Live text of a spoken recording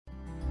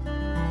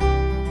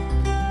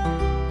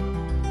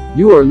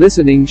You are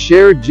listening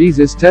Shared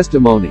Jesus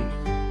Testimony.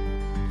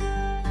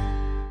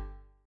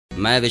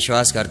 मैं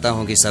विश्वास करता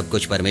हूँ कि सब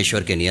कुछ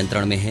परमेश्वर के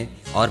नियंत्रण में है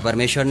और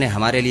परमेश्वर ने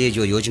हमारे लिए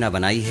जो योजना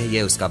बनाई है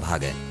ये उसका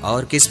भाग है।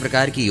 और किस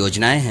प्रकार की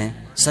योजनाएं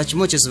हैं,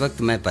 सचमुच इस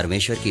वक्त मैं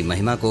परमेश्वर की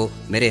महिमा को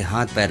मेरे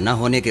हाथ पैर न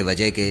होने के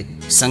वजह के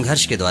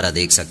संघर्ष के द्वारा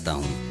देख सकता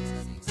हूँ।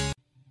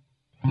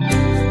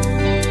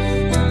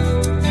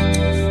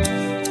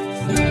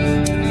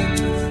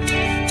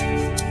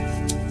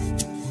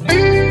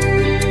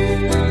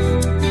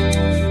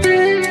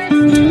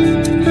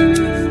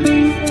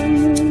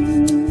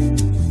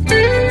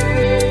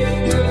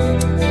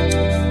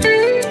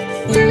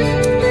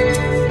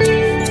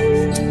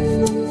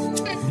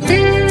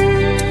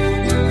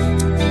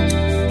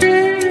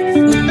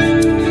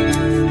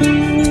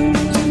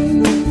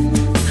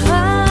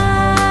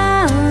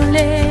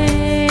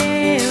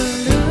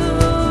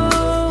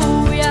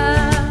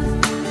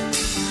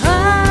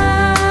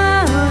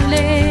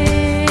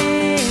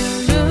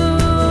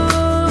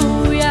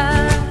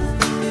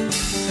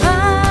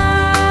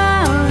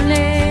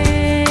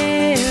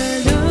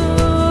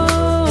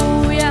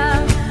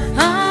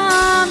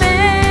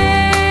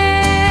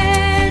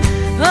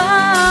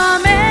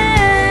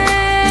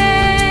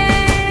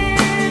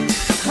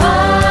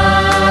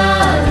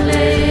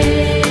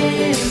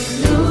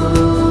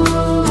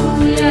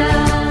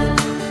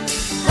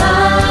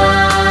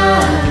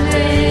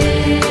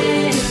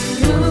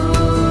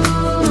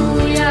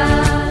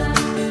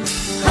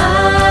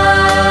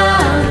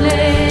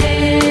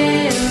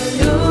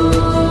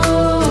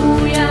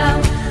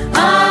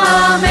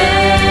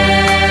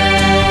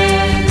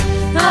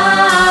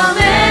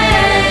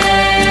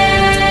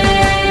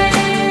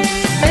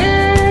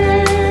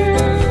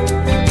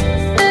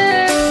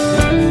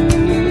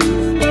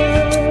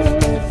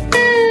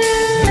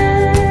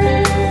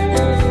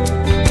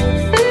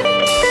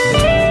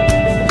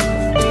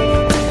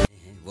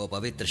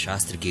 पवित्र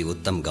शास्त्र की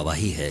उत्तम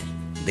गवाही है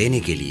देने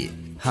के लिए।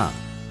 हाँ,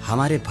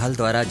 हमारे फल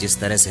द्वारा जिस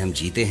तरह से हम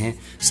जीते हैं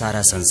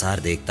सारा संसार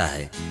देखता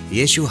है।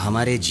 यीशु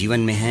हमारे जीवन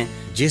में है,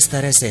 जिस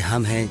तरह से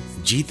हम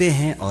हैं जीते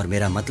हैं। और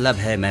मेरा मतलब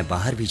है मैं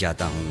बाहर भी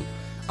जाता हूँ,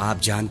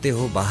 आप जानते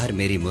हो, बाहर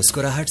मेरी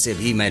मुस्कुराहट से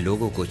भी मैं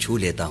लोगों को छू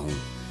लेता हूँ।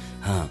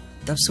 हाँ,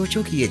 तब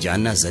सोचो कि ये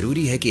जानना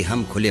जरूरी है कि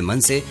हम खुले मन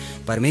से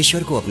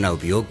परमेश्वर को अपना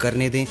उपयोग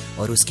करने दें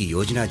और उसकी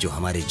योजना जो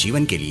हमारे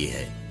जीवन के लिए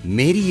है।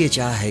 मेरी ये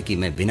चाह है कि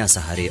मैं बिना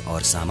सहारे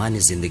और सामान्य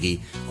जिंदगी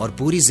और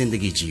पूरी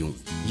जिंदगी जीऊं।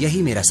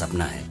 यही मेरा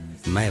सपना है।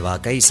 मैं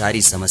वाकई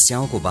सारी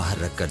समस्याओं को बाहर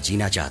रखकर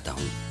जीना चाहता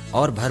हूँ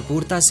और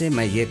भरपूरता से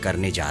मैं ये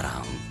करने जा रहा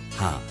हूँ।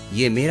 हाँ,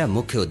 ये मेरा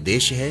मुख्य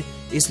उद्देश्य है।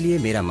 इसलिए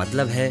मेरा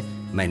मतलब है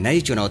मैं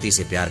नई चुनौती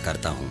से प्यार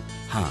करता हूँ।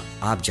 हाँ,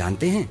 आप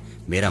जानते हैं,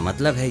 मेरा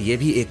मतलब है ये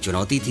भी एक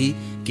चुनौती थी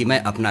कि मैं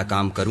अपना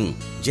काम करूं।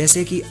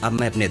 जैसे कि अब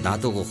मैं अपने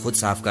दांतों को खुद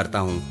साफ करता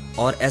हूं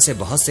और ऐसे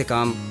बहुत से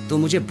काम, तो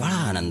मुझे बड़ा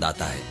आनंद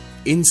आता है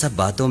इन सब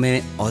बातों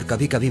में। और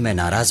कभी कभी मैं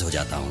नाराज हो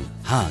जाता हूं।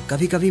 हाँ,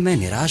 कभी कभी मैं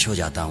निराश हो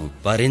जाता हूं।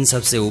 पर इन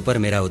सब से ऊपर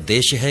मेरा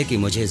उद्देश्य है कि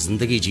मुझे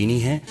जिंदगी जीनी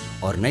है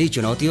और नई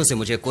चुनौतियों से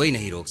मुझे कोई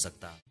नहीं रोक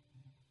सकता।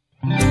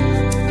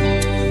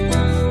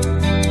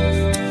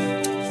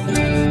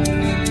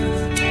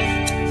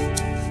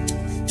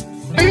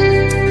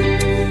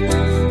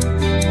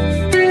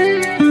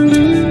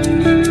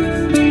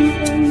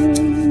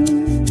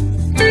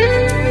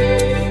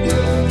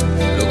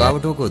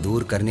 रुकावटों को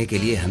दूर करने के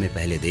लिए हमें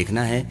पहले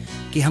देखना है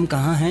कि हम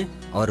कहाँ हैं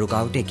और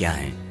रुकावटें क्या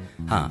हैं।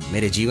 हाँ,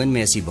 मेरे जीवन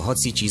में ऐसी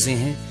बहुत सी चीजें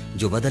हैं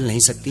जो बदल नहीं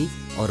सकती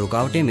और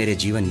रुकावटें मेरे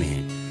जीवन में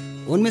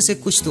हैं। उनमें से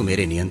कुछ तो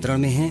मेरे नियंत्रण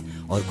में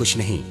हैं और कुछ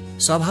नहीं।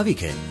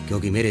 स्वाभाविक है,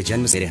 क्योंकि मेरे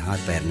जन्म से मेरे हाथ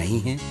पैर नहीं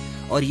हैं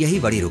और यही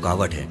बड़ी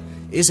रुकावट है।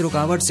 इस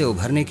रुकावट से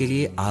उभरने के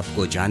लिए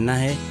आपको जानना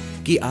है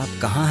कि आप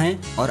कहाँ हैं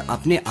और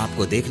अपने आप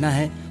को देखना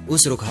है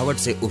उस रुकावट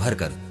से उभर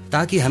कर,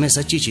 ताकि हमें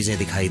सच्ची चीजें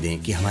दिखाई दें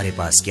कि हमारे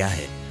पास क्या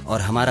है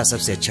और हमारा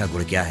सबसे अच्छा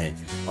गुण क्या है।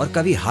 और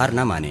कभी हार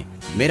ना माने।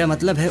 मेरा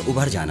मतलब है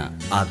उभर जाना।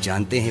 आप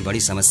जानते हैं, बड़ी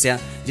समस्या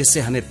जिससे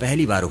हमें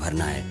पहली बार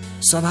उभरना है।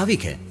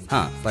 स्वाभाविक है,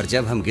 हाँ, पर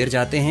जब हम गिर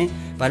जाते हैं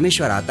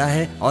परमेश्वर आता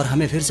है और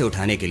हमें फिर से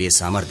उठाने के लिए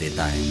सामर्थ्य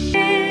देता है।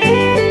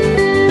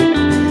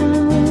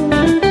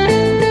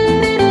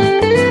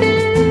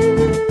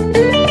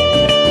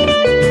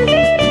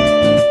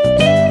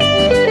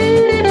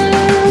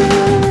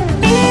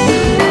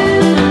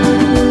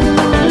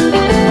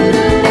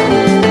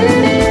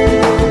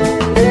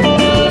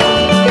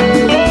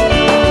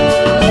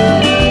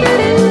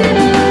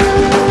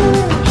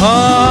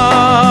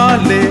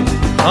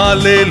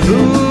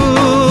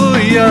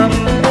 हालेलुया,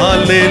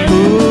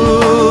 हालेलुया,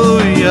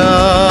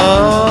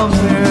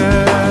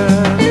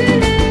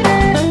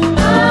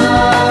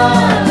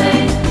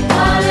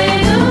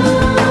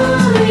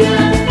 हालेलुया,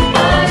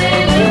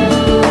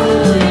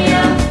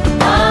 हालेलुया,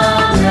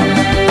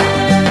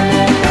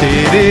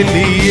 तेरे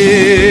लिए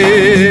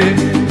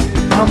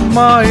हम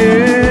आए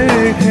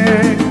हैं,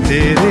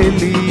 तेरे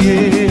लिए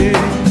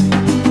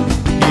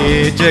ये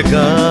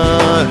जगह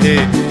है,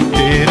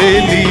 तेरे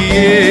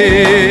लिए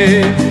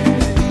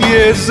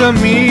ये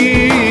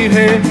ज़मीन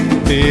है,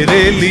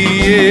 तेरे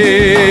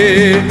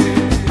लिए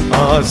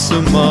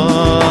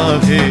आसमां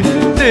है,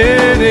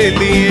 तेरे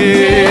लिए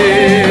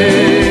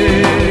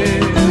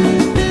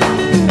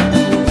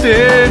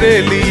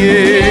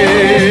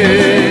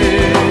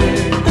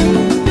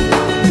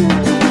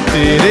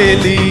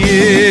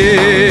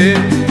लिए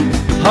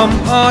हम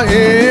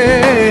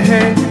आए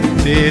हैं,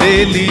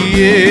 तेरे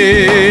लिए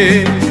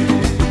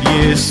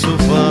ये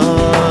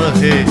सुबह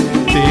है,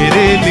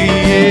 तेरे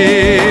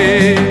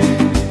लिए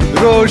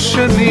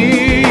रोशनी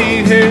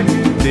है,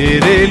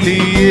 तेरे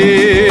लिए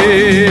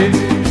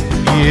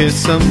ये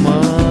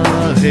समा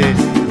है,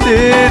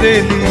 तेरे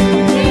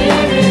लिए,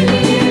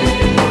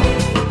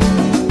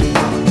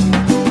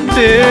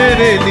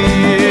 तेरे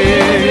लिए।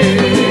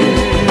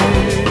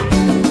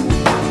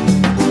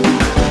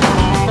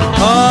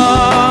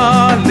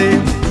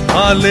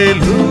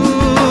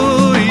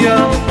 हालेलुया,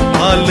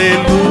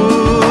 हालेलुया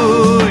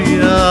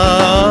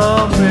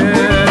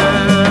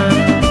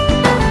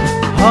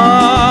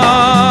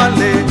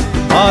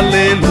हालेलुया,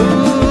 हालेलुया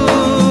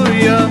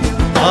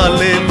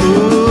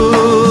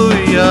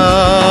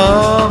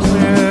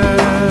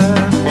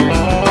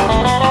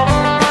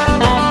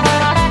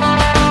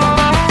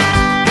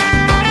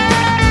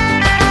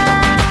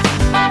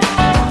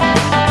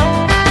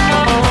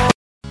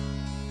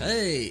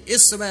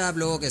इस सुबह आप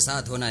लोगों के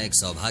साथ होना एक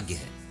सौभाग्य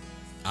है।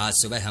 आज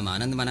सुबह हम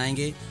आनंद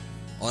मनाएंगे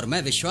और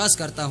मैं विश्वास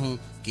करता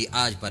हूं कि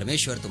आज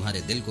परमेश्वर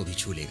तुम्हारे दिल को भी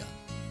छू लेगा।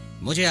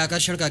 मुझे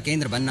आकर्षण का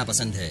केंद्र बनना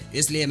पसंद है,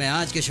 इसलिए मैं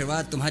आज की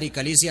शुरुआत तुम्हारी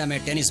कलीसिया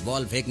में टेनिस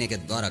बॉल फेंकने के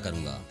द्वारा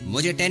करूंगा।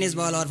 मुझे टेनिस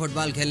बॉल और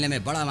फुटबॉल खेलने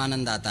में बड़ा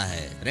आनंद आता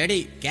है।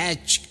 Ready,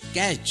 catch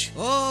catch.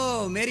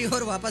 ओ मेरी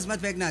ओर वापस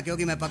मत फेंकना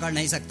क्योंकि मैं पकड़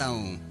नहीं सकता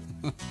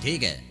हूँ।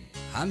 ठीक है,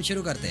 हम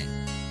शुरू करते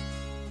हैं।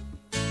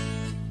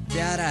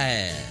 प्यारा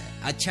है,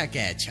 अच्छा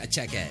कैच,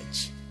 अच्छा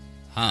कैच।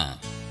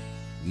 हाँ,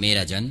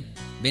 मेरा जन्म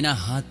बिना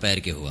हाथ पैर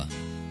के हुआ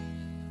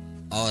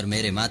और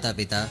मेरे माता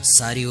पिता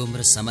सारी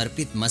उम्र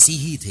समर्पित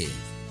मसीही थे।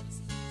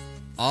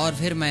 और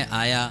फिर मैं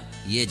आया,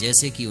 ये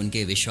जैसे कि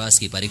उनके विश्वास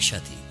की परीक्षा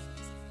थी।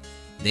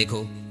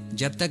 देखो,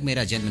 जब तक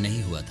मेरा जन्म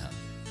नहीं हुआ था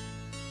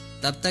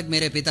तब तक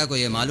मेरे पिता को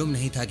यह मालूम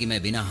नहीं था कि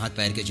मैं बिना हाथ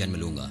पैर के जन्म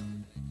लूंगा।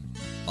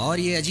 और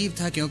ये अजीब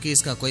था क्योंकि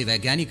इसका कोई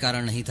वैज्ञानिक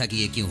कारण नहीं था कि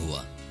ये क्यों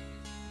हुआ।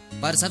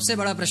 पर सबसे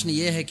बड़ा प्रश्न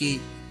यह है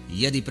कि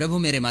यदि प्रभु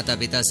मेरे माता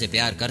पिता से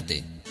प्यार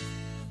करते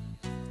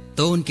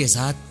तो उनके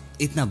साथ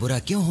इतना बुरा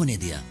क्यों होने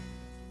दिया,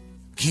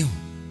 क्यों?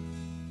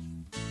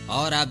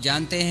 और आप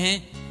जानते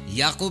हैं,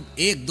 याकूब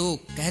 1:2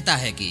 कहता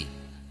है कि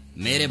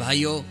मेरे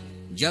भाइयों,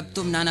 जब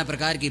तुम नाना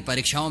प्रकार की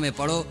परीक्षाओं में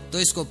पड़ो तो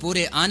इसको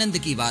पूरे आनंद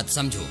की बात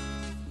समझो।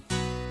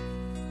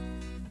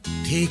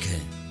 ठीक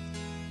है,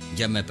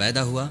 जब मैं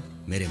पैदा हुआ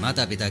मेरे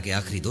माता पिता के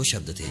आखिरी 2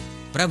 शब्द थे,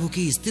 प्रभु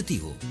की स्तुति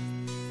हो।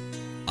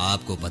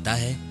 आपको पता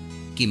है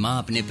कि माँ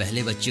अपने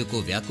पहले बच्चे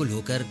को व्याकुल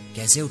होकर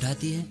कैसे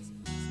उठाती है?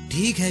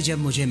 ठीक है, जब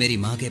मुझे मेरी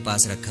माँ के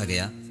पास रखा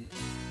गया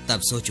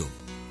तब सोचो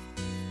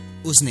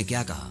उसने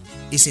क्या कहा,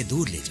 इसे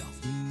दूर ले जाओ।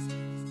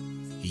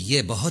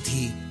 ये बहुत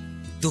ही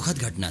दुखद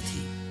घटना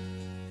थी।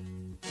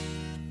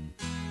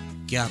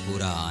 क्या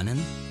पूरा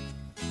आनंद?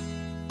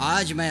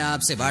 आज मैं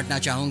आपसे बांटना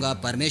चाहूंगा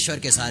परमेश्वर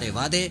के सारे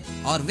वादे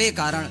और वे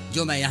कारण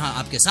जो मैं यहां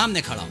आपके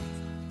सामने खड़ा हूं,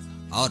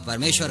 और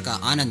परमेश्वर का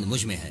आनंद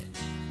मुझ में है।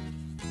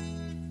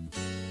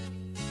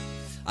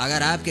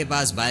 अगर आपके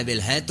पास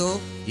बाइबल है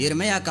तो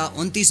यिर्मयाह का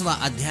 29वां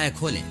अध्याय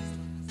खोलें।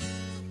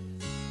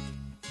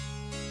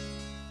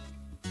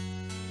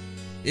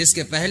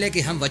 इसके पहले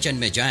कि हम वचन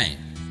में जाएं,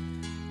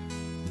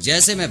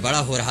 जैसे मैं बड़ा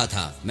हो रहा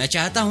था, मैं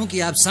चाहता हूं कि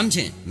आप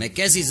समझें मैं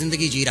कैसी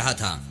जिंदगी जी रहा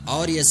था।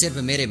 और यह सिर्फ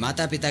मेरे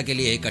माता पिता के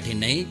लिए ही कठिन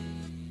नहीं,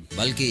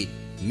 बल्कि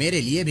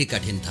मेरे लिए भी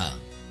कठिन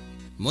था।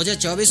 मुझे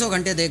 24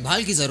 घंटे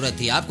देखभाल की जरूरत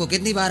थी। आपको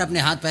कितनी बार अपने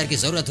हाथ पैर की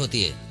जरूरत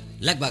होती है?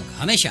 लगभग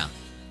हमेशा।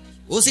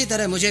 उसी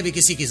तरह मुझे भी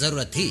किसी की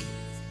जरूरत थी।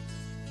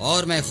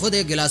 और मैं खुद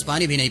एक गिलास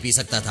पानी भी नहीं पी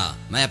सकता था।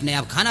 मैं अपने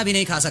आप खाना भी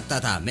नहीं खा सकता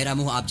था। मेरा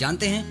मुंह आप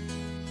जानते हैं,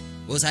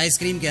 उस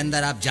आइसक्रीम के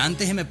अंदर आप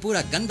जानते हैं मैं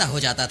पूरा गंदा हो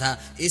जाता था।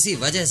 इसी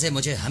वजह से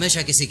मुझे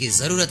हमेशा किसी की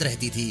जरूरत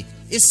रहती थी।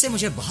 इससे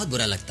मुझे बहुत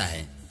बुरा लगता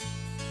है।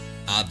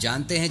 आप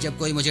जानते हैं, जब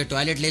कोई मुझे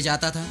टॉयलेट ले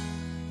जाता था,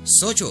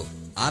 सोचो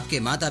आपके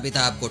माता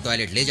पिता आपको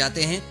टॉयलेट ले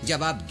जाते हैं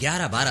जब आप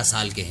 11-12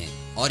 साल के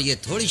हैं, और ये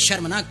थोड़ी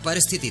शर्मनाक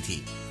परिस्थिति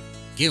थी,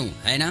 क्यों,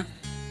 है ना?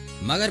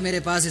 मगर मेरे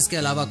पास इसके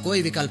अलावा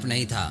कोई विकल्प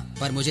नहीं था।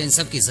 पर मुझे इन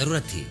सब की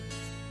जरूरत थी।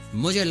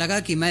 मुझे लगा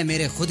कि मैं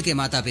मेरे खुद के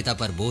माता पिता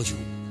पर बोझ हूं।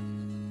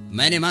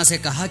 मैंने मां से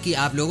कहा कि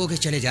आप लोगों के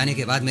चले जाने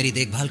के बाद मेरी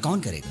देखभाल कौन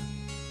करेगा?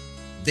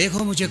 देखो,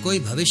 मुझे कोई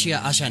भविष्य या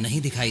आशा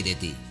नहीं दिखाई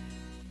देती।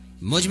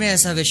 मुझ में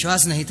ऐसा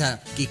विश्वास नहीं था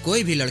कि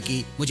कोई भी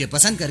लड़की मुझे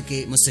पसंद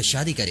करके मुझसे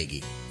शादी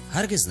करेगी।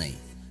 हरगिज़ नहीं।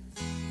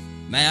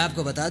 मैं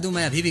आपको बता दूं,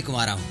 मैं अभी भी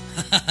कुंवारा हूं।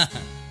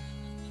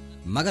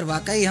 मगर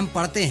वाकई हम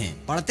पढ़ते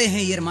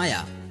हैं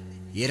यिर्मयाह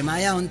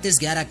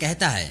 29:11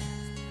 कहता है,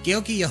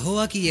 क्योंकि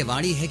यहोवा की ये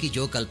वाणी है कि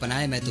जो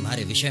कल्पनाएं मैं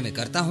तुम्हारे विषय में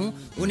करता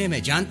हूँ उन्हें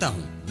मैं जानता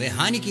हूँ, वे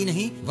हानि की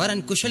नहीं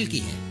वरन कुशल की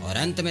हैं, और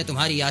अंत में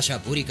तुम्हारी आशा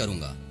पूरी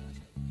करूंगा।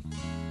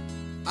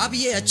 अब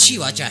ये अच्छी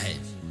वाचा है,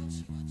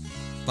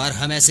 पर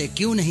हम ऐसे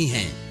क्यों नहीं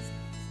हैं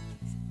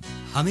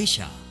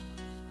हमेशा?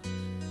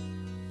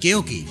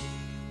 क्योंकि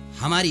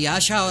हमारी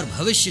आशा और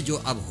भविष्य जो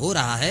अब हो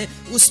रहा है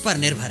उस पर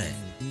निर्भर है।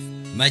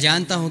 मैं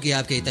जानता हूं कि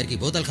आपके इत्र की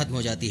बोतल खत्म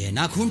हो जाती है,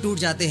 नाखून टूट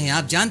जाते हैं,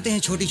 आप जानते हैं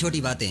छोटी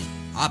छोटी बातें,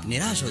 आप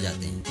निराश हो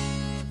जाते हैं।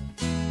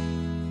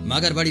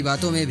 मगर बड़ी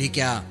बातों में भी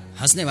क्या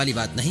हंसने वाली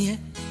बात नहीं है?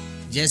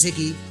 जैसे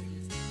कि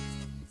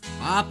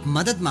आप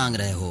मदद मांग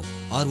रहे हो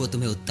और वो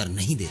तुम्हें उत्तर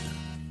नहीं देता।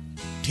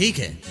 ठीक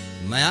है,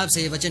 मैं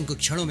आपसे ये वचन कुछ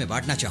क्षणों में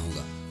बांटना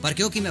चाहूंगा, पर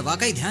क्योंकि मैं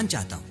वाकई ध्यान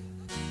चाहता हूं,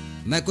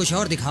 मैं कुछ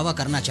और दिखावा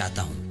करना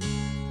चाहता हूं।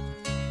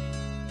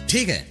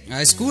 ठीक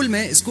है, स्कूल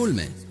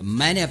में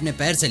मैंने अपने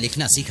पैर से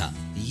लिखना सीखा।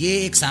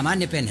 ये एक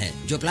सामान्य पेन है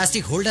जो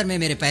प्लास्टिक होल्डर में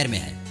मेरे पैर में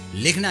है।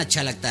 लिखना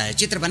अच्छा लगता है,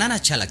 चित्र बनाना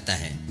अच्छा लगता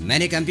है।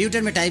 मैंने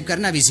कंप्यूटर में टाइप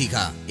करना भी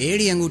सीखा,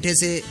 एड़ी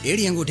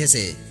अंगूठे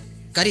से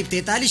करीब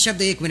 43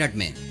 शब्द 1 मिनट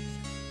में।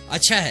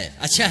 अच्छा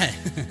है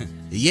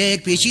ये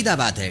एक पेचीदा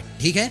बात है।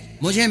 ठीक है,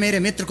 मुझे मेरे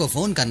मित्र को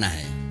फोन करना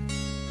है।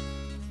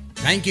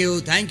 Thank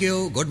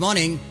you, good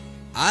morning.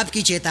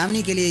 आपकी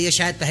चेतावनी के लिए ये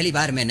शायद पहली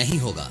बार में नहीं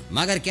होगा,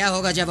 मगर क्या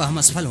होगा जब हम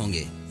असफल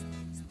होंगे?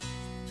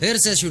 फिर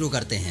से शुरू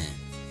करते हैं।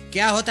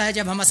 क्या होता है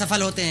जब हम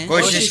असफल होते हैं?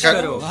 कोशिश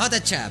करो। बहुत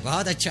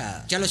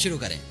अच्छा, चलो शुरू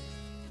करें।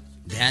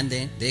 ध्यान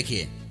दें,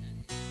 देखिए।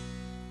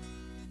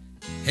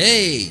 हे,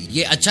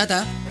 ये अच्छा था।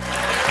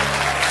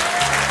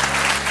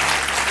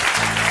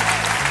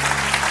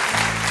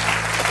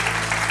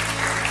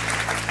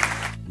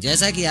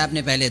 जैसा कि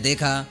आपने पहले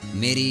देखा,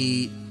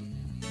 मेरी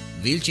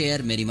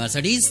व्हीलचेयर, मेरी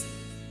मर्सिडीज।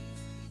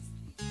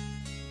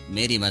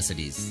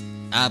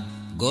 आप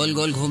गोल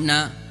गोल घूमना,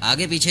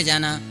 आगे पीछे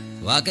जाना,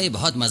 वाकई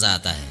बहुत मजा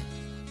आता है।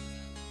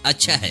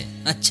 अच्छा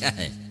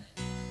है।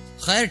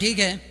 खैर ठीक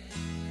है,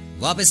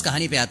 वापस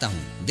कहानी पे आता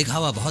हूं।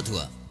 दिखावा बहुत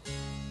हुआ।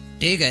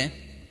 ठीक है,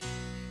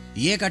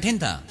 ये कठिन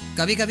था,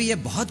 कभी कभी ये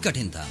बहुत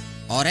कठिन था,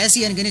 और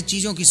ऐसी अनगिनत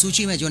चीजों की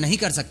सूची में जो नहीं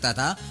कर सकता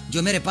था,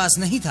 जो मेरे पास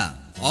नहीं था,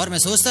 और मैं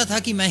सोचता था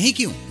कि मैं ही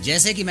क्यों।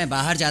 जैसे कि मैं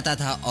बाहर जाता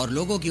था और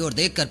लोगों की ओर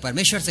देखकर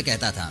परमेश्वर से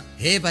कहता था,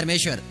 हे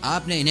परमेश्वर,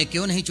 आपने इन्हें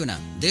क्यों नहीं चुना?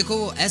 देखो,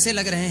 वो ऐसे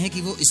लग रहे हैं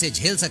कि वो इसे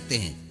झेल सकते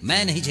हैं,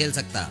 मैं नहीं झेल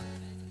सकता।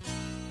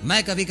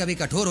 मैं कभी कभी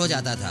कठोर हो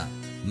जाता था।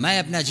 मैं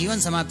अपना जीवन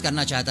समाप्त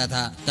करना चाहता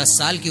था 10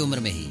 साल की उम्र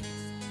में ही।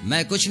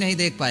 मैं कुछ नहीं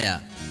देख पाया,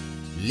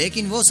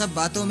 लेकिन वो सब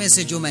बातों में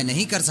से जो मैं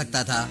नहीं कर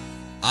सकता था,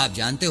 आप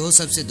जानते हो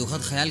सबसे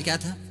दुखद ख्याल क्या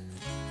था?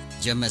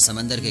 जब मैं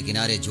समंदर के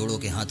किनारे जोड़ों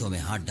के हाथों में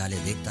हाथ डाले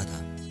देखता था।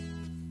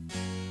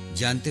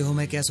 जानते हो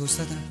मैं क्या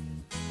सोचता था?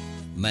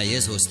 मैं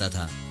ये सोचता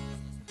था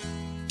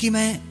कि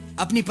मैं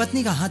अपनी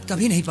पत्नी का हाथ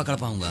कभी नहीं पकड़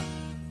पाऊंगा।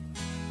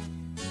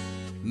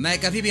 मैं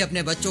कभी भी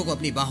अपने बच्चों को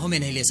अपनी बाहों में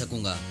नहीं ले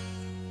सकूंगा।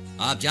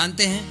 आप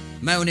जानते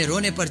हैं, मैं उन्हें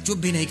रोने पर चुप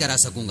भी नहीं करा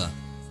सकूंगा।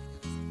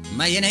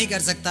 मैं ये नहीं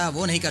कर सकता,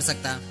 वो नहीं कर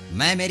सकता।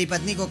 मैं मेरी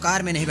पत्नी को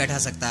कार में नहीं बैठा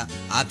सकता,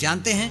 आप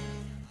जानते हैं,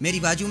 मेरी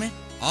बाजू में,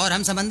 और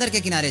हम समंदर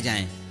के किनारे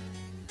जाएं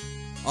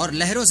और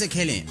लहरों से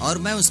खेलें और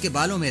मैं उसके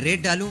बालों में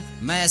रेत डालूं।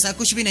 मैं ऐसा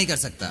कुछ भी नहीं कर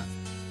सकता।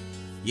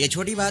 ये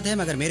छोटी बात है,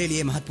 मगर मेरे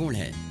लिए महत्वपूर्ण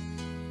है,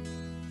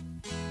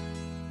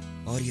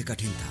 और ये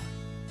कठिन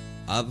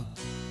था। अब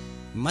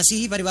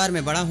मसीही परिवार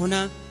में बड़ा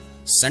होना,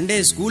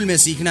 संडे स्कूल में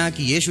सीखना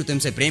कि यीशु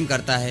तुमसे प्रेम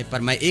करता है,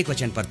 पर मैं एक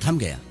वचन पर थम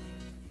गया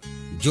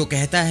जो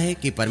कहता है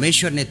कि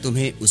परमेश्वर ने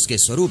तुम्हें उसके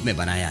स्वरूप में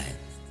बनाया है।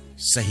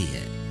 सही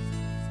है,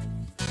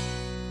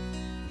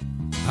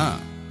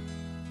 हाँ,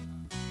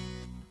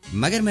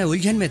 मगर मैं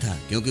उलझन में था,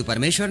 क्योंकि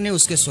परमेश्वर ने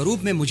उसके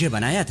स्वरूप में मुझे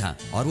बनाया था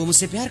और वो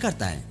मुझसे प्यार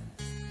करता है।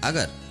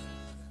 अगर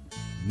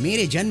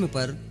मेरे जन्म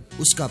पर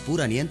उसका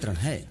पूरा नियंत्रण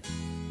है,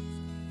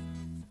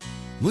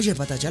 मुझे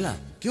पता चला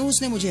क्यों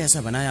उसने मुझे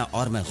ऐसा बनाया,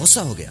 और मैं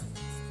गुस्सा हो गया।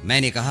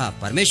 मैंने कहा,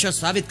 परमेश्वर,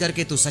 साबित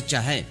करके तू सच्चा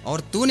है, और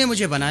तूने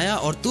मुझे बनाया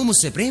और तू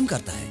मुझसे प्रेम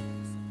करता है।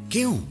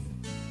 क्यों?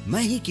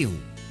 मैं ही क्यों?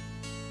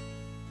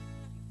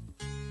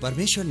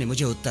 परमेश्वर ने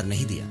मुझे उत्तर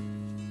नहीं दिया।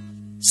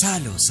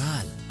 सालों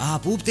साल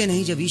आप ऊबते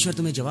नहीं जब ईश्वर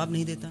तुम्हें जवाब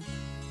नहीं देता।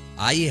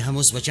 आइए हम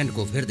उस वचन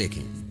को फिर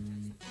देखें।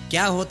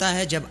 क्या होता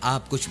है जब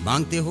आप कुछ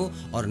मांगते हो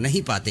और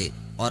नहीं पाते,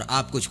 और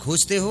आप कुछ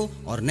खोजते हो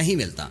और नहीं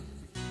मिलता?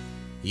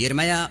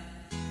 यिर्मयाह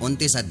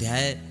 29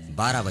 अध्याय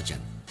 12 वचन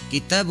कि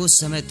तब उस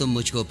समय तुम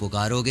मुझको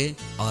पुकारोगे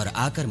और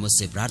आकर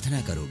मुझसे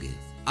प्रार्थना करोगे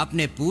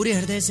अपने पूरे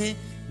हृदय से।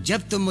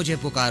 जब तुम मुझे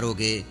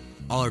पुकारोगे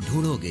और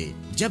ढूंढोगे,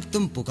 जब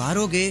तुम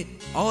पुकारोगे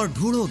और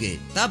ढूंढोगे,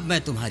 तब मैं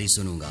तुम्हारी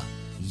सुनूंगा।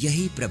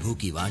 यही प्रभु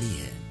की वाणी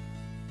है।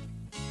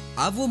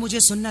 अब वो मुझे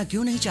सुनना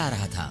क्यों नहीं चाह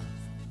रहा था?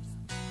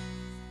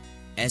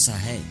 ऐसा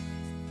है,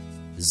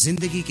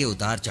 जिंदगी के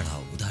उतार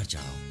चढ़ाव,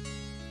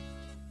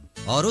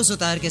 और उस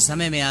उतार के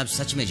समय में आप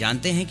सच में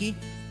जानते हैं कि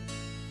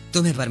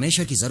तुम्हें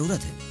परमेश्वर की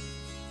जरूरत है,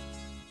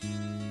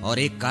 और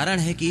एक कारण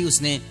है कि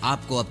उसने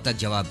आपको अब तक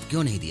जवाब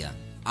क्यों नहीं दिया।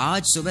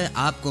 आज सुबह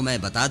आपको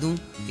मैं बता दूं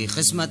कि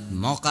किस्मत,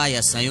 मौका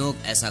या संयोग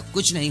ऐसा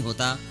कुछ नहीं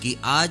होता कि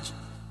आज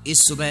इस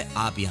सुबह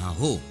आप यहां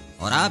हो,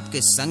 और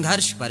आपके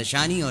संघर्ष,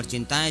 परेशानी और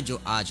चिंताएं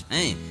जो आज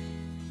हैं,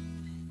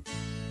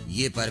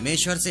 ये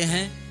परमेश्वर से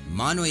हैं,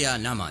 मानो या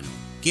ना मानो।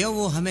 क्यों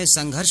वो हमें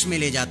संघर्ष में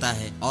ले जाता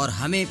है और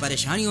हमें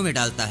परेशानियों में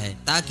डालता है,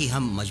 ताकि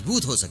हम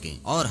मजबूत हो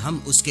सकें और हम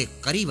उसके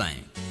करीब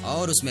आएं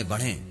और उसमें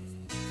बढ़ें।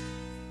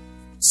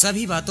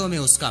 सभी बातों में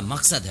उसका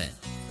मकसद है।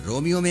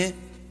 रोमियो में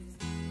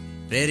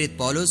प्रेरित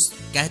पौलुस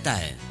कहता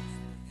है,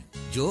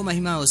 जो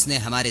महिमा उसने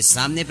हमारे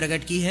सामने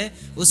प्रकट की है,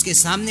 उसके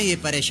सामने ये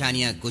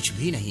परेशानियां कुछ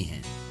भी नहीं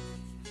हैं।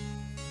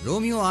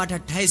 रोमियो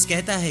 8:28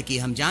 कहता है कि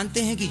हम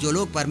जानते हैं कि जो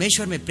लोग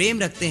परमेश्वर में प्रेम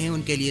रखते हैं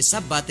उनके लिए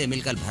सब बातें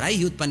मिलकर भलाई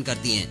ही उत्पन्न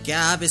करती हैं।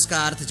 क्या आप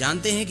इसका अर्थ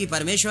जानते हैं कि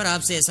परमेश्वर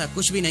आपसे ऐसा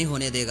कुछ भी नहीं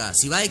होने देगा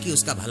सिवाय कि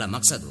उसका भला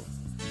मकसद हो।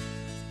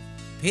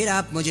 फिर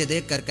आप मुझे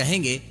देखकर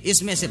कहेंगे,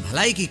 इसमें से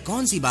भलाई की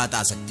कौन सी बात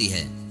आ सकती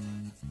है?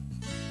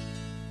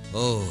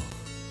 ओह,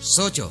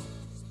 सोचो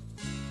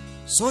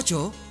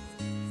सोचो,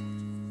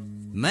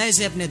 मैं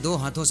इसे अपने 2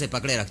 हाथों से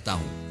पकड़े रखता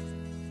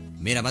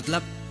हूं। मेरा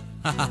मतलब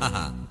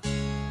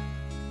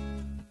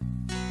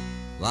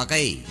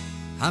वाकई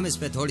हम इस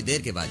पे थोड़ी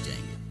देर के बाद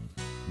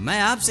जाएंगे। मैं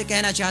आपसे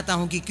कहना चाहता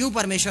हूं कि क्यों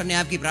परमेश्वर ने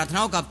आपकी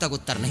प्रार्थनाओं का अब तक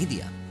उत्तर नहीं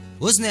दिया।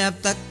 उसने अब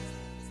तक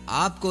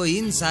आपको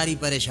इन सारी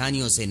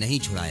परेशानियों से नहीं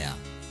छुड़ाया,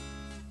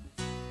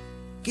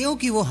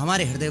 क्योंकि वो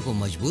हमारे हृदय को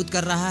मजबूत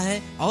कर रहा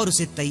है और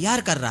उसे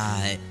तैयार कर रहा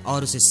है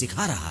और उसे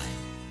सिखा रहा है।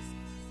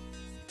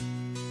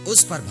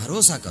 उस पर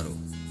भरोसा करो।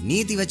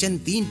 नीति वचन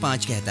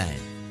 3:5 कहता है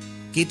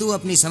कि तू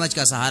अपनी समझ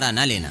का सहारा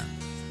न लेना,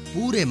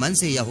 पूरे मन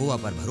से यहोवा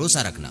पर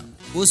भरोसा रखना,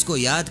 उसको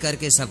याद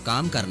करके सब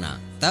काम करना,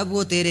 तब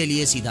वो तेरे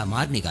लिए सीधा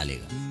मार्ग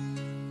निकालेगा।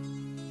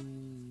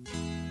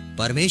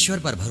 परमेश्वर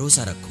पर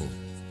भरोसा रखो।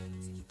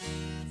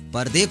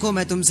 पर देखो,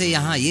 मैं तुमसे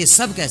यहां ये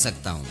सब कह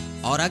सकता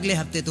हूं और अगले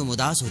हफ्ते तुम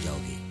उदास हो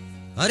जाओगे।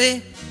 अरे,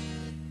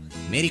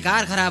 मेरी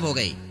कार खराब हो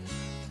गई।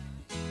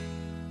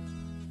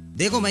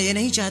 देखो, मैं ये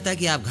नहीं चाहता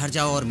कि आप घर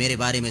जाओ और मेरे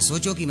बारे में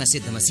सोचो कि मैं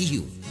सिद्ध मसीही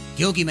हूं,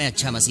 क्योंकि मैं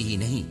अच्छा मसीही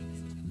नहीं।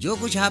 जो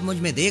कुछ आप मुझ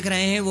में देख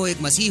रहे हैं वो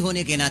एक मसीह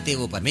होने के नाते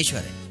वो परमेश्वर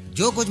है।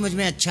 जो कुछ मुझ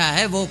में अच्छा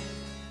है वो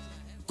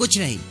कुछ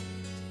नहीं,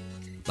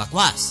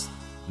 बकवास।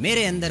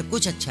 मेरे अंदर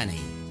कुछ अच्छा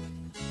नहीं।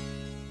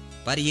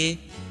 पर ये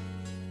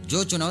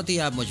जो चुनौती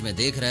आप मुझ में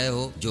देख रहे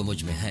हो, जो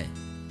मुझ में है,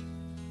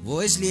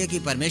 वो इसलिए कि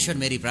परमेश्वर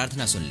मेरी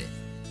प्रार्थना सुन ले।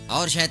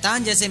 और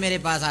शैतान जैसे मेरे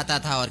पास आता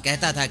था और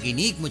कहता था कि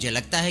नीक, मुझे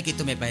लगता है कि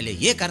तुम्हें पहले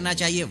ये करना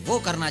चाहिए, वो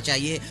करना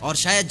चाहिए, और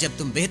शायद जब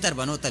तुम बेहतर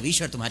बनो तब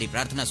ईश्वर तुम्हारी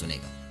प्रार्थना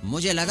सुनेगा।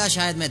 मुझे लगा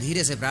शायद मैं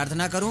धीरे से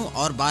प्रार्थना करूं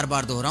और बार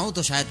बार दोहराऊं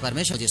तो शायद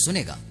परमेश्वर मुझे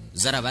सुनेगा।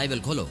 जरा बाइबल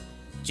खोलो।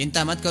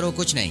 चिंता मत करो,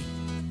 कुछ नहीं,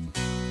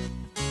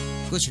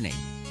 कुछ नहीं।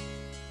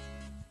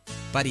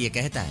 पर यह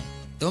कहता है,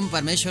 तुम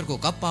परमेश्वर को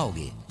कब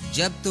पाओगे?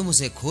 जब तुम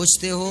उसे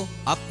खोजते हो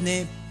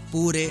अपने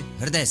पूरे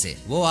हृदय से।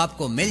 वो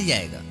आपको मिल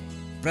जाएगा।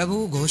 प्रभु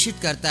घोषित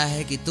करता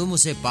है कि तुम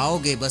उसे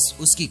पाओगे, बस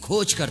उसकी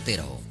खोज करते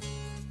रहो।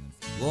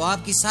 वो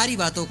आपकी सारी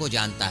बातों को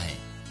जानता है।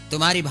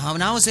 तुम्हारी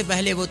भावनाओं से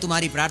पहले वो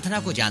तुम्हारी प्रार्थना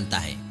को जानता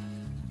है।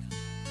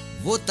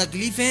 वो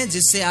तकलीफें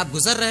जिससे आप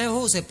गुजर रहे हो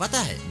उसे पता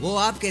है। वो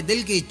आपके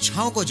दिल की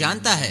इच्छाओं को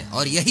जानता है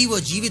और यही वो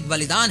जीवित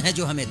बलिदान है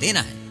जो हमें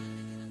देना है।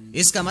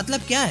 इसका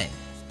मतलब क्या है?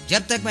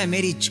 जब तक मैं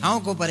मेरी इच्छाओं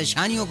को,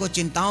 परेशानियों को,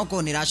 चिंताओं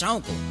को, निराशाओं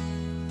को,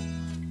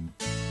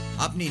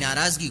 अपनी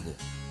नाराजगी को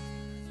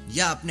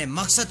या अपने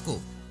मकसद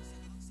को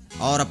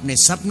और अपने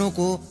सपनों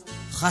को,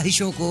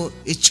 ख्वाहिशों को,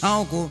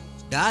 इच्छाओं को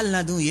डाल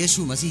ना दूं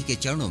यीशु मसीह के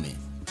चरणों में।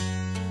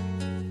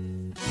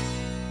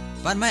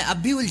 पर मैं अब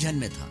भी उलझन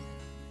में था,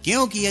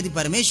 क्योंकि यदि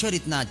परमेश्वर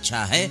इतना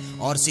अच्छा है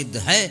और सिद्ध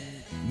है,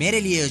 मेरे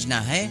लिए योजना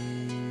है,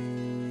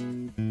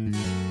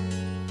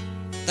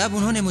 तब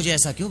उन्होंने मुझे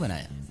ऐसा क्यों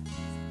बनाया?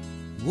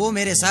 वो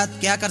मेरे साथ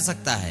क्या कर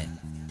सकता है?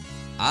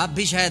 आप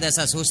भी शायद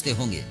ऐसा सोचते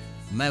होंगे।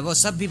 मैं वो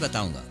सब भी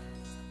बताऊंगा।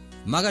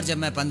 मगर जब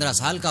मैं 15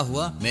 साल का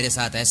हुआ, मेरे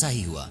साथ ऐसा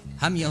ही हुआ।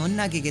 हम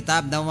यूहन्ना की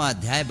किताब 9वां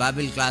अध्याय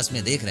बाइबल क्लास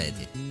में देख रहे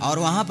थे और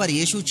वहां पर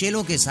यीशु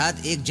चेलों के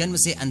साथ एक जन्म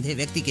से अंधे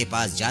व्यक्ति के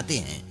पास जाते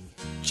हैं।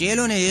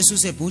 चेलों ने यीशु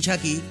से पूछा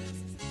कि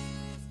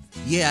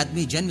ये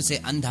आदमी जन्म से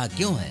अंधा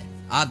क्यों है?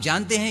 आप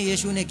जानते हैं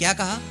यीशु ने क्या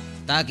कहा?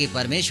 ताकि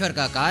परमेश्वर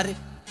का कार्य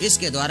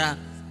इसके द्वारा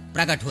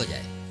प्रकट हो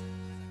जाए।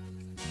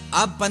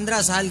 अब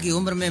 15 साल की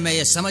उम्र में मैं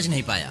ये समझ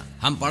नहीं पाया।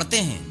 हम पढ़ते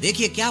हैं,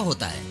 देखिए क्या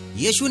होता है।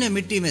 यीशु ने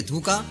मिट्टी में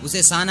थूका,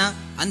 उसे साना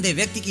अंधे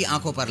व्यक्ति की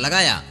आंखों पर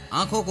लगाया,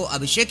 आंखों को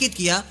अभिषेकित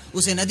किया,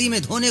 उसे नदी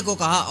में धोने को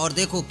कहा और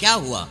देखो क्या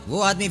हुआ, वो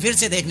आदमी फिर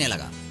से देखने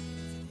लगा।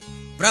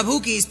 प्रभु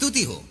की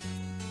स्तुति हो।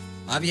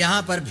 अब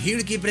यहाँ पर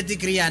भीड़ की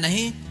प्रतिक्रिया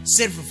नहीं,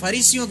 सिर्फ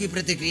फरीसियों की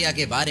प्रतिक्रिया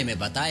के बारे में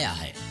बताया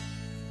है।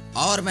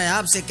 और मैं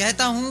आपसे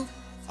कहता हूँ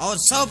और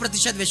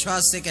 100%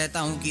 विश्वास से कहता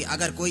हूँ कि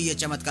अगर कोई ये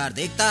चमत्कार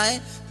देखता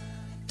है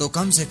तो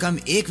कम से कम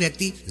एक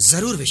व्यक्ति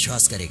जरूर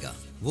विश्वास करेगा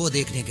वो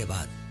देखने के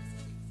बाद।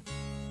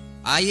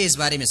 आइए इस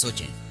बारे में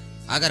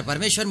सोचें। अगर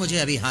परमेश्वर मुझे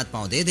अभी हाथ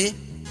पांव दे दे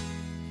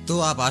तो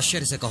आप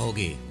आश्चर्य से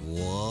कहोगे,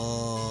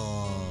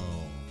 वाह,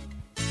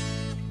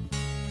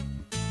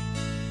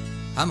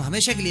 हम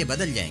हमेशा के लिए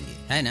बदल जाएंगे,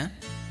 है ना?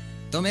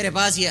 तो मेरे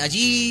पास ये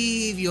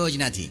अजीब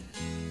योजना थी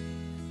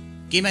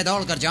कि मैं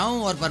दौड़ कर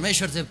जाऊं और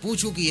परमेश्वर से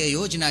पूछूं कि ये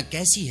योजना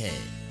कैसी है।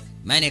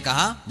 मैंने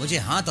कहा, मुझे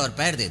हाथ और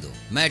पैर दे दो।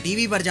 मैं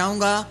टीवी पर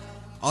जाऊंगा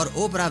और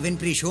ओपरा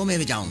विनफ्री शो में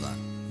भी जाऊंगा।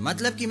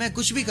 मतलब कि मैं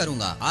कुछ भी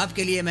करूंगा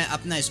आपके लिए। मैं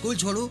अपना स्कूल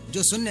छोड़ूं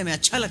जो सुनने में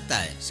अच्छा लगता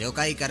है,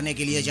 सेवकाई करने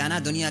के लिए जाना,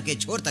 दुनिया के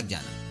छोर तक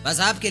जाना, बस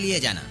आपके लिए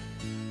जाना।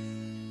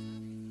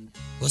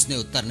 उसने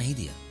उत्तर नहीं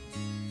दिया।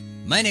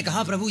 मैंने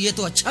कहा, प्रभु ये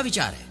तो अच्छा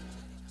विचार है।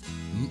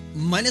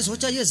 मैंने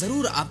सोचा ये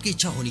जरूर आपकी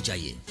इच्छा होनी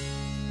चाहिए।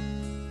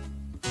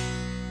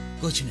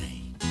 कुछ नहीं।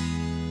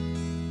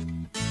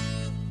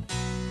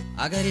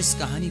 अगर इस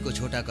कहानी को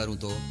छोटा करूं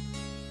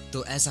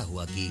तो ऐसा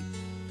हुआ कि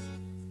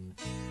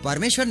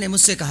परमेश्वर ने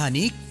मुझसे कहा,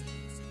 नीक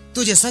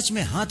तुझे सच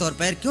में हाथ और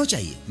पैर क्यों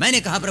चाहिए? मैंने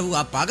कहा, प्रभु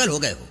आप पागल हो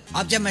गए हो।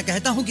 अब जब मैं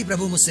कहता हूँ कि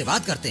प्रभु मुझसे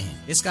बात करते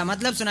हैं, इसका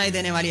मतलब सुनाई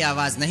देने वाली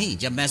आवाज नहीं।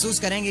 जब महसूस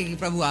करेंगे कि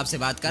प्रभु आपसे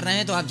बात कर रहे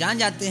हैं तो आप जान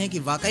जाते हैं कि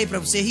वाकई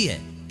प्रभु से ही है,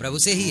 प्रभु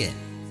से ही है।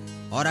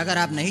 और अगर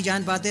आप नहीं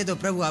जान पाते तो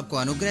प्रभु आपको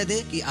अनुग्रह दे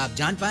कि आप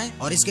जान पाएं,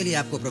 और इसके लिए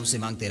आपको प्रभु से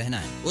मांगते रहना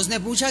है। उसने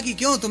पूछा कि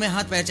क्यों तुम्हें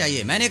हाथ पैर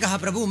चाहिए? मैंने कहा,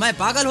 प्रभु मैं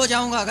पागल हो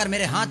जाऊंगा अगर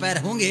मेरे हाथ पैर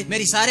होंगे,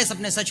 मेरी सारे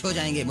सपने सच हो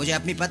जाएंगे, मुझे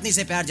अपनी पत्नी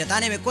से प्यार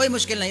जताने में कोई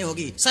मुश्किल नहीं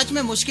होगी, सच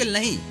में मुश्किल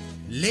नहीं।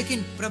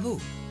 लेकिन प्रभु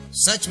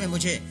सच में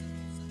मुझे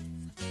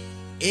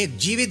एक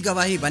जीवित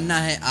गवाही बनना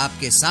है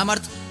आपके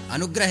सामर्थ,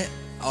 अनुग्रह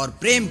और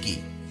प्रेम की।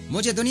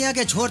 मुझे दुनिया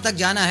के छोर तक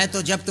जाना है,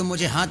 तो जब तुम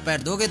मुझे हाथ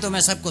पैर दोगे तो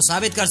मैं सबको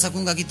साबित कर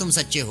सकूंगा कि तुम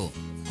सच्चे हो,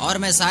 और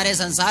मैं सारे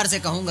संसार से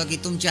कहूंगा कि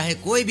तुम चाहे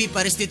कोई भी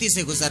परिस्थिति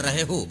से गुजर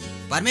रहे हो,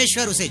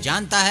 परमेश्वर उसे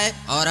जानता है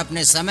और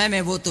अपने समय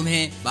में वो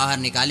तुम्हें बाहर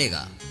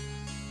निकालेगा।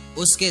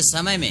 उसके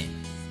समय में,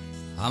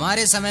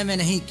 हमारे समय में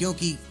नहीं,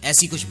 क्योंकि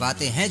ऐसी कुछ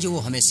बातें हैं जो वो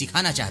हमें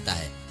सिखाना चाहता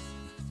है।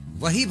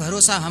 वही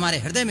भरोसा हमारे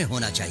हृदय में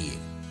होना चाहिए।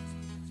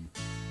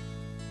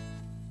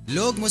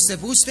 लोग मुझसे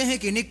पूछते हैं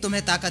कि निक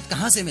तुम्हें ताकत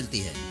कहां से मिलती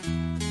है?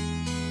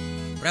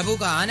 प्रभु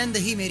का आनंद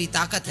ही मेरी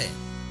ताकत है।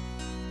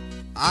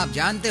 आप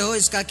जानते हो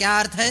इसका क्या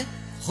अर्थ है?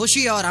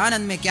 खुशी और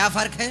आनंद में क्या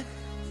फर्क है?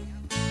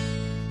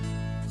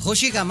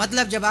 खुशी का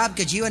मतलब जब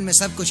आपके जीवन में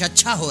सब कुछ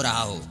अच्छा हो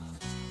रहा हो।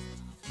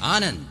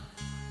 आनंद,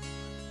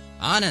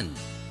 आनंद,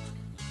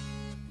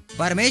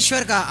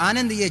 परमेश्वर का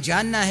आनंद ये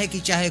जानना है कि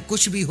चाहे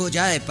कुछ भी हो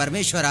जाए,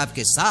 परमेश्वर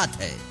आपके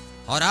साथ है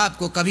और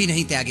आपको कभी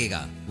नहीं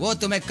त्यागेगा। वो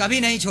तुम्हें कभी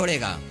नहीं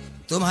छोड़ेगा।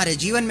 तुम्हारे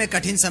जीवन में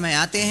कठिन समय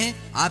आते हैं,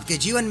 आपके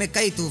जीवन में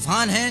कई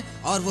तूफान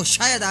हैं और वो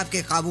शायद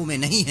आपके काबू में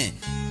नहीं हैं,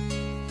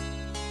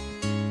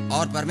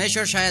 और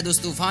परमेश्वर शायद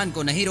उस तूफान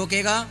को नहीं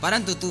रोकेगा,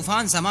 परंतु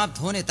तूफान समाप्त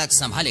होने तक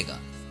संभालेगा।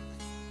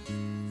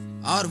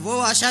 और वो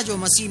आशा जो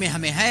मसीह में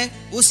हमें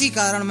है, उसी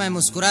कारण मैं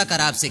मुस्कुरा कर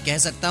आपसे कह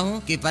सकता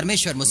हूँ कि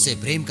परमेश्वर मुझसे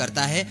प्रेम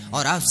करता है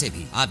और आपसे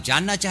भी। आप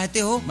जानना चाहते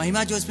हो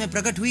महिमा जो इसमें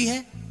प्रकट हुई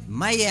है?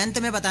 मैं ये अंत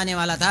में बताने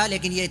वाला था,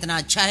 लेकिन ये इतना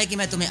अच्छा है कि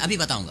मैं तुम्हें अभी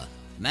बताऊंगा।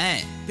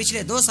 मैं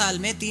पिछले 2 साल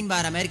में 3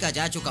 बार अमेरिका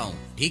जा चुका हूँ,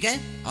 ठीक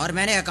है? और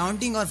मैंने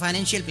अकाउंटिंग और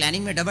फाइनेंशियल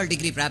प्लानिंग में डबल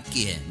डिग्री प्राप्त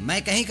की है।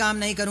 मैं कहीं काम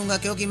नहीं करूंगा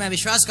क्योंकि मैं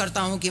विश्वास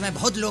करता हूँ कि मैं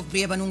बहुत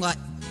लोकप्रिय बनूंगा,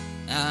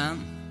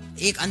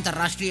 एक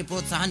अंतर्राष्ट्रीय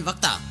प्रोत्साहन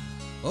वक्ता।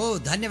 ओह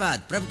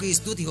धन्यवाद, प्रभु की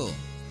स्तुति हो।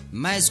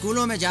 मैं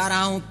स्कूलों में जा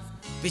रहा हूँ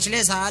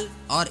पिछले साल,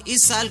 और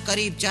इस साल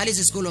करीब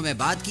 40 स्कूलों में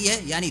बात की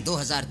है, यानी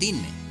 2003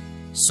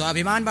 में।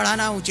 स्वाभिमान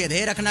बढ़ाना, ऊंचे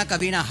ध्येय रखना,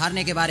 कभी ना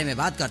हारने के बारे में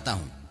बात करता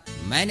हूँ।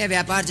 मैंने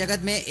व्यापार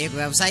जगत में एक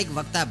व्यावसायिक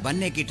वक्ता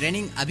बनने की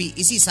ट्रेनिंग अभी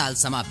इसी साल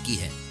समाप्त की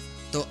है।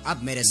 तो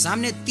अब मेरे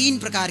सामने 3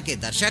 प्रकार के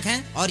दर्शक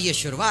हैं और ये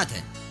शुरुआत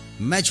है।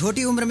 मैं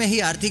छोटी उम्र में ही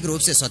आर्थिक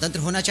रूप से स्वतंत्र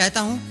होना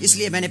चाहता हूँ,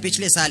 इसलिए मैंने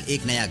पिछले साल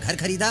एक नया घर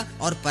खरीदा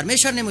और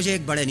परमेश्वर ने मुझे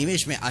एक बड़े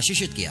निवेश में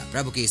आशीषित किया।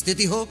 प्रभु की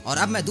स्तुति हो। और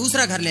अब मैं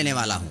दूसरा घर लेने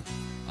वाला हूँ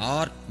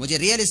और मुझे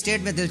रियल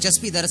एस्टेट में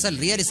दिलचस्पी, दरअसल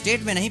रियल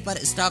एस्टेट में नहीं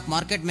पर स्टॉक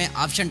मार्केट में,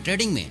 ऑप्शन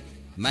ट्रेडिंग में।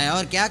 मैं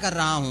और क्या कर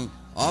रहा हूँ?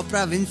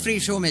 ओपरा विनफ्री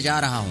शो में जा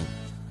रहा हूँ।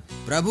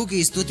 प्रभु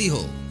की स्तुति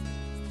हो।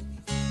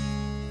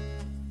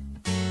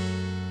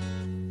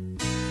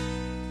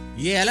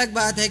 ये अलग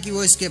बात है कि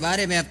वो इसके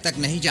बारे में अब तक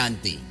नहीं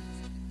जानती।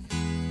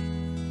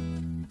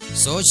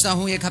 सोचता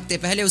हूं 1 हफ्ते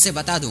पहले उसे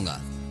बता दूंगा,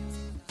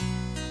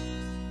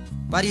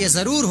 पर यह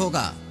जरूर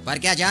होगा। पर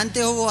क्या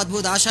जानते हो वो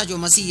अद्भुत आशा जो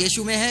मसीह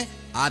यीशु में है?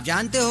 आप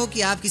जानते हो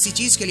कि आप किसी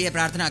चीज के लिए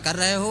प्रार्थना कर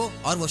रहे हो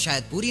और वो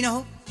शायद पूरी ना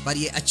हो, पर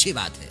यह अच्छी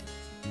बात है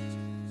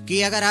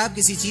कि अगर आप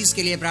किसी चीज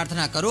के लिए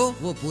प्रार्थना करो,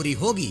 वो पूरी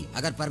होगी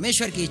अगर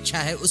परमेश्वर की इच्छा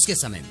है उसके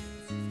समय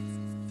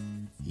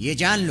में। ये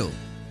जान लो,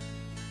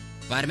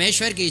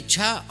 परमेश्वर की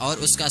इच्छा और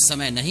उसका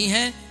समय नहीं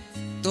है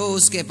तो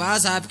उसके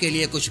पास आपके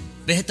लिए कुछ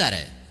बेहतर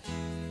है।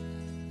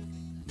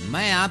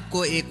 मैं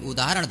आपको एक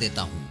उदाहरण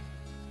देता हूं।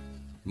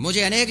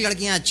 मुझे अनेक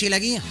लड़कियां अच्छी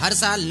लगी, हर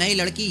साल नई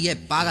लड़की, ये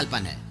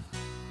पागलपन है।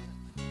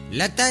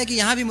 लगता है कि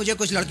यहां भी मुझे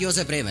कुछ लड़कियों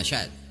से प्रेम है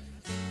शायद,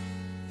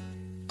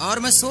 और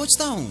मैं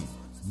सोचता हूं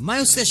मैं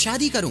उससे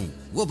शादी करूं।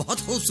 वो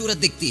बहुत खूबसूरत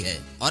दिखती है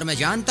और मैं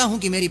जानता हूं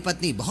कि मेरी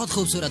पत्नी बहुत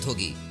खूबसूरत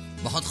होगी,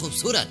 बहुत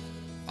खूबसूरत,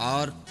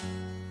 और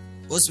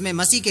उसमें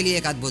मसीह के लिए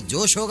एक अद्भुत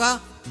जोश होगा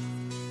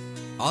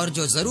और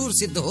जो जरूर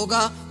सिद्ध होगा,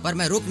 पर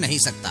मैं रुक नहीं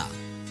सकता।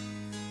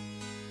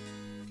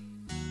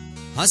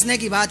 हंसने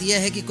की बात यह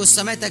है कि कुछ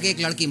समय तक एक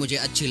लड़की मुझे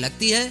अच्छी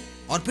लगती है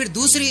और फिर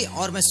दूसरी,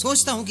 और मैं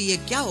सोचता हूं कि ये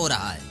क्या हो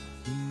रहा है।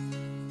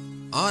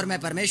 और मैं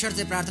परमेश्वर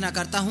से प्रार्थना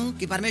करता हूं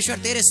कि परमेश्वर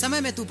तेरे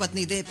समय में तू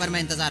पत्नी दे, पर मैं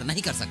इंतजार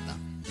नहीं कर सकता।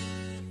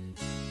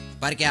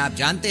 पर क्या आप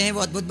जानते हैं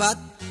वो अद्भुत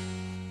बात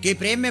कि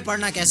प्रेम में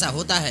पड़ना कैसा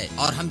होता है?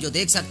 और हम जो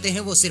देख सकते हैं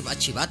वो सिर्फ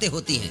अच्छी बातें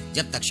होती हैं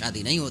जब तक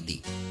शादी नहीं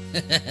होती।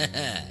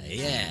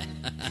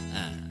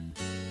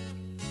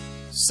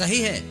 सही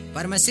है,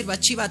 पर मैं सिर्फ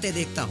अच्छी बातें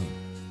देखता हूं,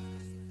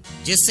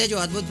 जिससे जो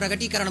अद्भुत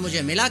प्रकटीकरण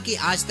मुझे मिला कि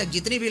आज तक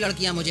जितनी भी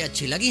लड़कियां मुझे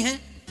अच्छी लगी हैं,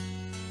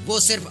 वो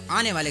सिर्फ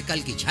आने वाले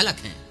कल की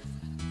झलक हैं।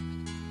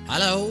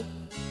 हेलो,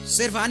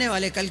 सिर्फ आने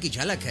वाले कल की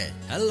झलक है।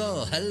 हेलो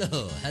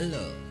हेलो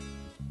हेलो,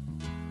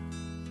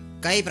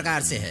 कई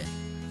प्रकार से है,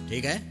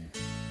 ठीक है?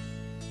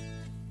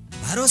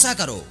 भरोसा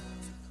करो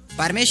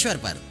परमेश्वर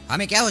पर।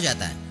 हमें क्या हो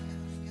जाता है?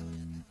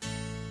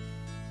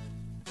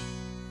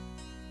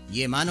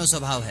 ये मानव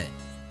स्वभाव है।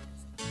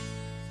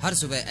 हर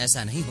सुबह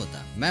ऐसा नहीं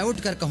होता। मैं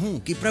उठकर कहूं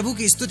कि प्रभु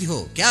की स्तुति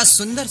हो, क्या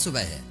सुंदर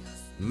सुबह है।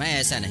 मैं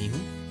ऐसा नहीं हूं।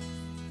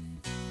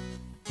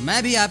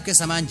 मैं भी आपके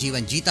समान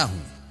जीवन जीता हूं।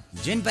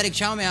 जिन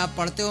परीक्षाओं में आप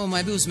पढ़ते हो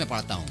मैं भी उसमें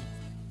पढ़ता हूं।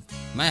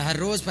 मैं हर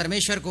रोज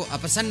परमेश्वर को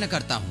अप्रसन्न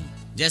करता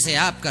हूं जैसे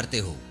आप करते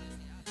हो।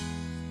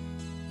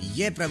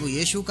 यह प्रभु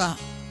यीशु का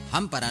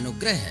हम पर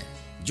अनुग्रह है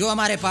जो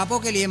हमारे पापों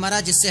के लिए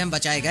मरा, जिससे हम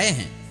बचाए गए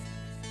हैं।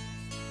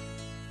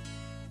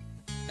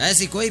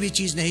 ऐसी कोई भी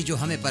चीज नहीं जो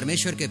हमें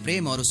परमेश्वर के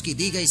प्रेम और उसकी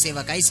दी गई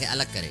सेवकाई से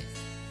अलग करे।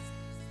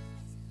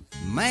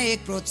 मैं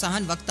एक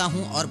प्रोत्साहन वक्ता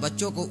हूं और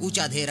बच्चों को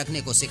ऊंचा ध्येय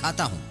रखने को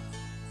सिखाता हूं।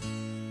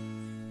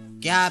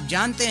 क्या आप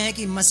जानते हैं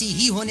कि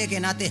मसीही होने के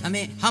नाते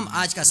हम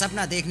आज का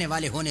सपना देखने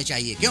वाले होने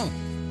चाहिए? क्यों?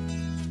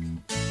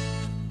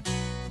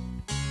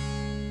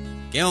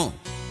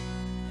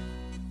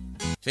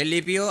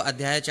 फिलिपियो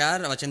अध्याय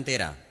 4 वचन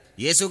 13।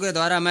 यीशु के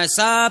द्वारा मैं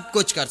सब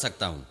कुछ कर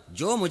सकता हूं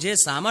जो मुझे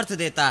सामर्थ्य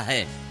देता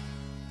है।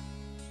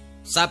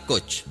 सब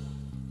कुछ,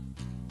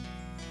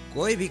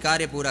 कोई भी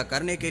कार्य पूरा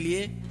करने के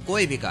लिए,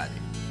 कोई भी कार्य।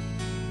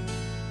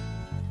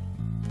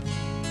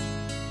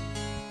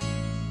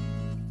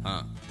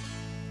 हाँ,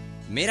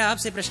 मेरा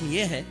आपसे प्रश्न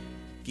यह है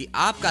कि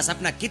आपका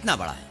सपना कितना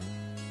बड़ा है?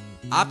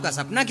 आपका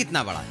सपना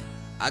कितना बड़ा है?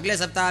 अगले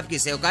सप्ताह आपकी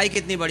सेवकाई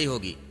कितनी बड़ी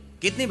होगी?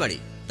 कितनी बड़ी?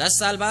 10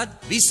 साल बाद,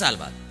 20 साल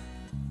बाद?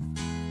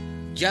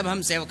 जब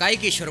हम सेवकाई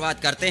की शुरुआत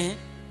करते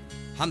हैं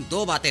हम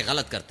दो बातें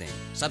गलत करते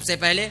हैं। सबसे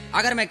पहले,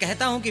 अगर मैं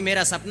कहता हूं कि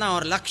मेरा सपना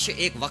और लक्ष्य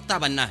एक वक्ता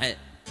बनना है,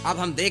 अब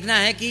हम देखना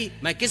है कि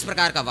मैं किस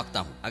प्रकार का वक्ता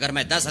हूं। अगर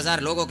मैं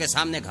 10,000 लोगों के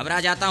सामने घबरा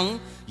जाता हूं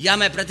या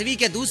मैं पृथ्वी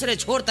के दूसरे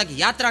छोर तक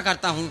यात्रा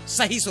करता हूं,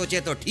 सही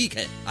सोचे तो ठीक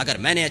है। अगर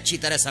मैंने अच्छी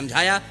तरह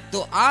समझाया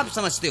तो आप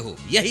समझते हो,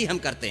 यही हम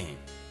करते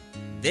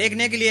हैं।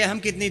 देखने के लिए हम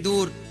कितनी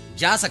दूर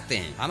जा सकते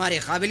हैं, हमारी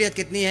काबिलियत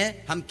कितनी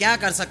है, हम क्या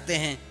कर सकते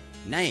हैं।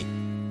 नहीं,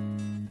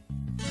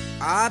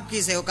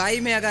 आपकी सेवकाई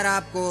में अगर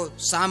आपको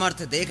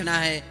सामर्थ्य देखना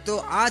है तो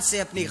आज से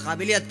अपनी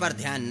काबिलियत पर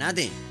ध्यान न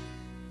दें,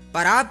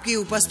 पर आपकी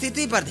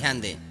उपस्थिति पर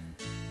ध्यान दें।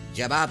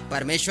 जब आप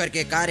परमेश्वर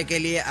के कार्य के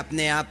लिए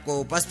अपने आप को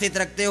उपस्थित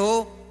रखते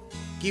हो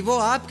कि वो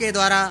आपके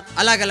द्वारा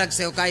अलग अलग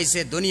सेवकाई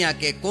से दुनिया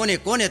के कोने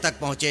कोने तक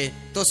पहुंचे,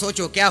 तो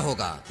सोचो क्या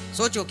होगा,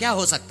 सोचो क्या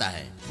हो सकता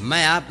है।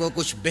 मैं आपको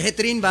कुछ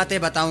बेहतरीन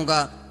बातें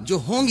बताऊंगा जो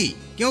होंगी,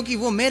 क्योंकि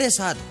वो मेरे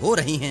साथ हो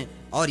रही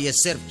हैं और ये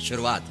सिर्फ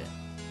शुरुआत है।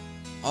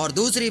 और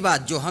दूसरी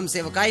बात जो हम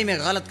सेवकाई में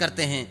गलत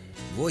करते हैं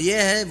वो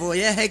ये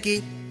है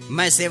कि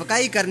मैं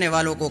सेवकाई करने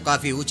वालों को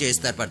काफी ऊंचे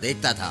स्तर पर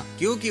देखता था,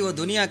 क्योंकि वो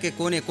दुनिया के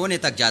कोने कोने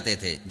तक जाते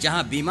थे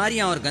जहां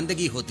बीमारियां और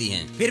गंदगी होती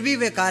हैं। फिर भी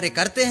वे कार्य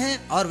करते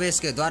हैं और वे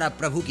इसके द्वारा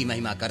प्रभु की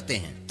महिमा करते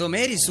हैं। तो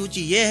मेरी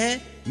सूची ये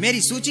है,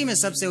 मेरी सूची में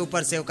सबसे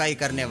ऊपर सेवकाई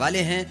करने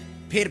वाले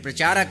हैं, फिर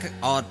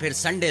प्रचारक और फिर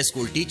संडे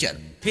स्कूल टीचर,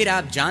 फिर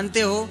आप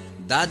जानते हो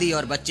दादी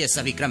और बच्चे,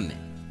 सभी क्रम में।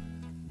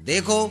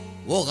 देखो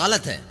वो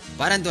गलत है,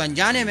 परंतु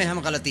अनजाने में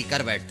हम गलती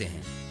कर बैठते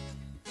हैं।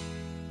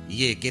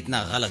 ये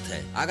कितना गलत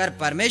है। अगर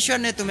परमेश्वर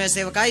ने तुम्हें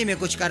सेवकाई में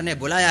कुछ करने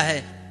बुलाया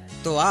है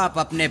तो आप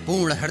अपने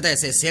पूर्ण हृदय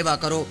से सेवा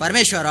करो।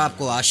 परमेश्वर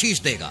आपको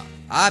आशीष देगा,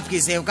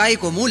 आपकी सेवकाई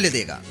को मूल्य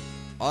देगा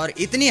और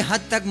इतनी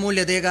हद तक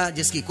मूल्य देगा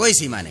जिसकी कोई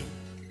सीमा नहीं।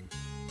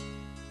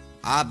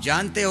 आप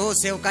जानते हो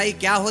सेवकाई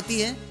क्या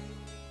होती है?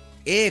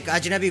 एक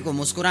अजनबी को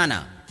मुस्कुराना,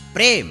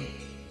 प्रेम।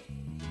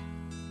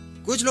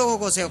 कुछ लोगों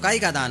को सेवकाई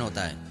का दान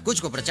होता है, कुछ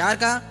को प्रचार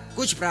का,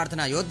 कुछ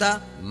प्रार्थना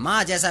योद्धा,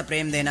 माँ जैसा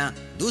प्रेम देना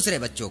दूसरे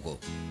बच्चों को।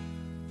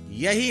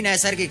 यही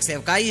नैसर्गिक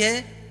सेवकाई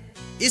है।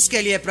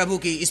 इसके लिए प्रभु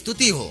की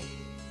स्तुति हो।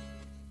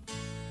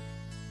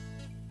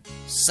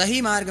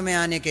 सही मार्ग में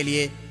आने के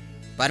लिए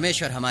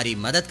परमेश्वर हमारी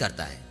मदद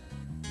करता है,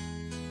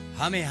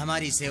 हमें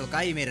हमारी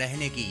सेवकाई में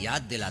रहने की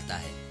याद दिलाता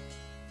है।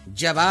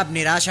 जब आप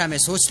निराशा में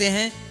सोचते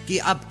हैं कि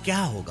अब क्या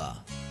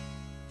होगा,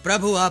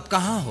 प्रभु आप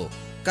कहां हो?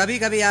 कभी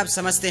कभी आप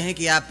समझते हैं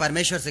कि आप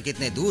परमेश्वर से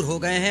कितने दूर हो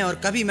गए हैं, और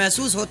कभी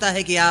महसूस होता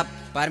है कि आप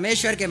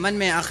परमेश्वर के मन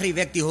में आखिरी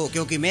व्यक्ति हो।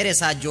 क्योंकि मेरे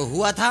साथ जो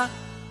हुआ था,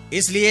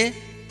 इसलिए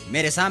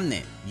मेरे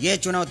सामने ये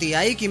चुनौती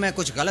आई कि मैं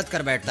कुछ गलत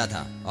कर बैठता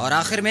था और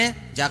आखिर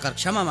में जाकर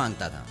क्षमा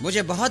मांगता था।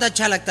 मुझे बहुत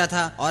अच्छा लगता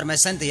था और मैं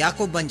संत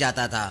याकूब बन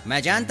जाता था।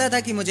 मैं जानता था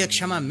कि मुझे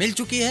क्षमा मिल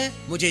चुकी है,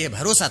 मुझे ये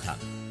भरोसा था।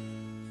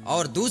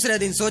 और दूसरे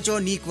दिन सोचो,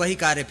 नीक वही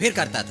कार्य फिर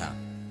करता था।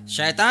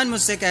 शैतान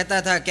मुझसे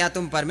कहता था, क्या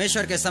तुम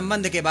परमेश्वर के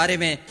संबंध के बारे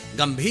में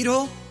गंभीर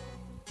हो?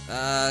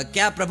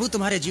 क्या प्रभु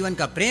तुम्हारे जीवन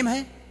का प्रेम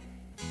है?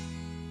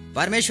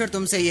 परमेश्वर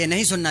तुमसे ये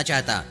नहीं सुनना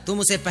चाहता, तुम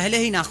उसे पहले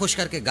ही नाखुश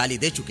करके गाली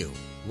दे चुके हो।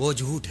 वो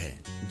झूठ है।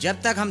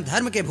 जब तक हम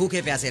धर्म के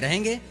भूखे प्यासे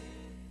रहेंगे,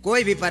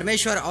 कोई भी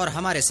परमेश्वर और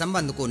हमारे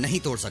संबंध को नहीं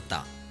तोड़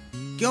सकता।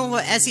 क्यों वो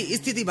ऐसी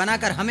स्थिति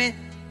बनाकर हमें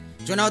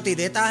चुनौती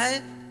देता है?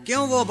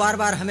 क्यों वो बार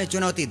बार हमें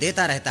चुनौती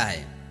देता रहता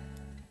है?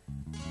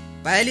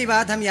 पहली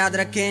बात हम याद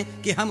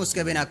रखें कि हम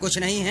उसके बिना कुछ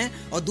नहीं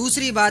हैं, और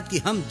दूसरी बात कि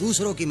हम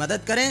दूसरों की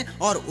मदद करें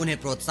और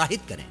उन्हें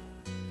प्रोत्साहित करें।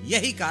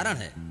 यही कारण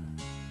है,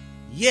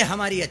 ये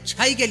हमारी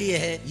अच्छाई के लिए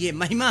है, ये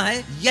महिमा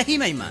है, यही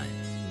महिमा है।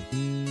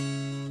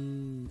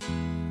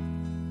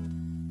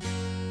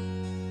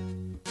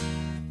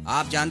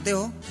 आप जानते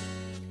हो,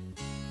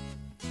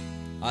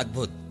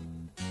 अद्भुत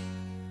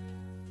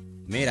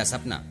मेरा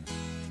सपना।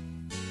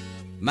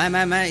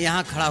 मैं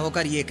यहां खड़ा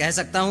होकर ये कह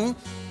सकता हूं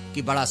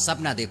कि बड़ा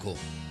सपना देखो।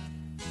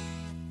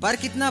 पर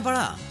कितना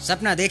बड़ा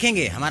सपना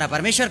देखेंगे, हमारा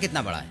परमेश्वर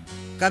कितना बड़ा है।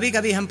 कभी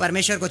कभी हम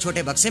परमेश्वर को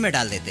छोटे बक्से में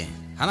डाल देते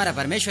हैं। हमारा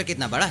परमेश्वर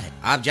कितना बड़ा है।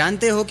 आप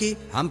जानते हो कि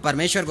हम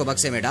परमेश्वर को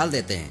बक्से में डाल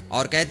देते हैं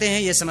और कहते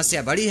हैं ये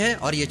समस्या बड़ी है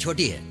और ये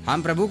छोटी है।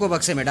 हम प्रभु को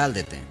बक्से में डाल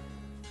देते हैं।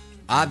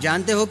 आप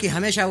जानते हो कि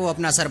हमेशा वो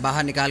अपना सर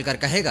बाहर निकाल कर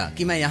कहेगा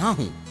कि मैं यहाँ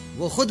हूँ।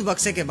 वो खुद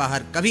बक्से के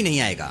बाहर कभी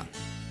नहीं आएगा।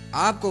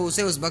 आपको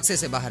उसे उस बक्से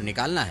से बाहर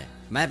निकालना है।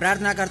 मैं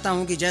प्रार्थना करता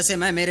हूँ कि जैसे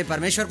मैं मेरे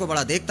परमेश्वर को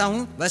बड़ा देखता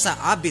हूँ, वैसा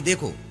आप भी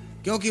देखो,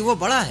 क्योंकि वो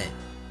बड़ा है।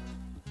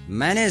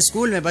 मैंने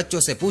स्कूल में बच्चों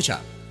से पूछा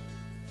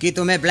कि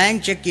तुम्हें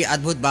ब्लैंक चेक की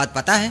अद्भुत बात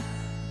पता है?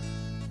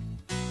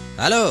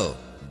 हेलो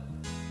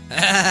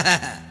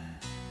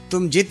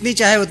तुम जितनी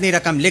चाहे उतनी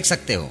रकम लिख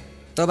सकते हो।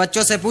 तो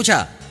बच्चों से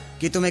पूछा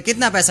कि तुम्हें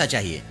कितना पैसा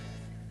चाहिए?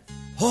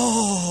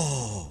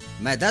 हो,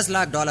 मैं 10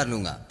 लाख डॉलर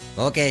लूंगा।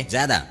 ओके,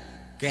 ज्यादा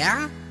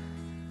क्या?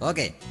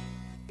 ओके,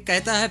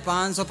 कहता है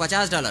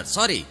 550 डॉलर,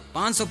 सॉरी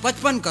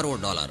 555 करोड़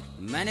डॉलर।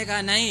 मैंने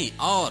कहा नहीं,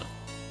 और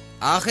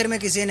आखिर में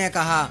किसी ने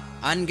कहा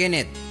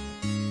अनगिनत।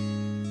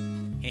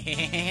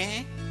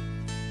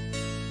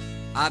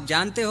 आप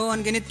जानते हो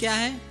अनगिनत क्या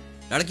है?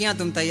 लड़कियां,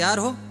 तुम तैयार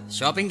हो?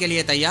 शॉपिंग के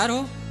लिए तैयार हो?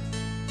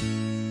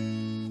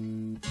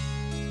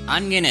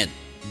 अनगिनत,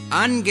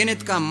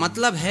 अनगिनत का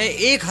मतलब है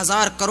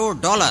 1000 करोड़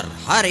डॉलर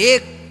हर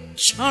एक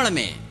क्षण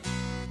में।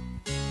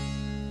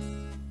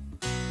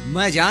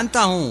 मैं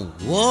जानता हूं।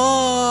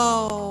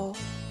 वो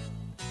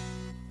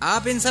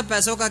आप इन सब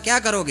पैसों का क्या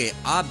करोगे?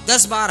 आप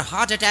 10 बार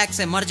हार्ट अटैक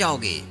से मर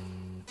जाओगे।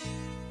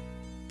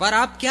 पर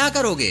आप क्या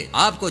करोगे?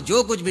 आपको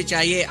जो कुछ भी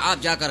चाहिए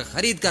आप जाकर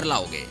खरीद कर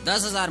लाओगे।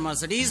 10,000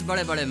 मर्सिडीज,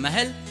 बड़े बड़े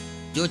महल,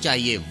 जो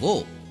चाहिए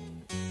वो।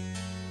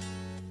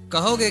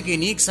 कहोगे कि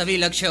नीक सभी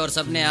लक्ष्य और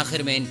सपने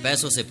आखिर में इन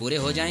पैसों से पूरे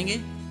हो जाएंगे।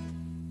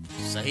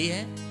 सही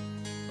है,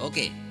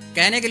 ओके।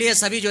 कहने के लिए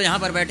सभी जो यहाँ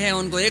पर बैठे हैं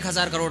उनको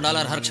 1000 करोड़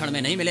डॉलर हर क्षण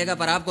में नहीं मिलेगा,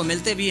 पर आपको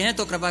मिलते भी हैं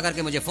तो कृपा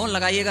करके मुझे फोन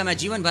लगाइएगा। मैं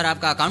जीवन भर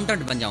आपका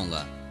अकाउंटेंट बन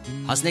जाऊंगा।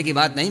 हंसने की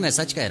बात नहीं, मैं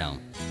सच कह रहा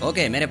हूँ।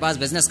 ओके, मेरे पास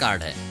बिजनेस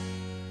कार्ड है।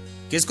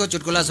 किसको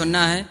चुटकुला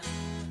सुनना है?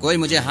 कोई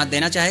मुझे हाथ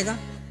देना चाहेगा?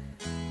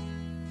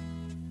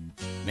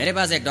 मेरे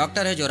पास एक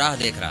डॉक्टर है जो राह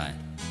देख रहा है।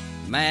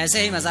 मैं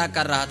ऐसे ही मजाक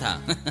कर रहा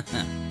था।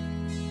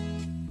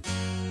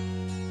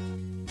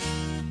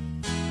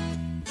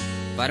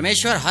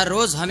 परमेश्वर हर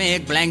रोज हमें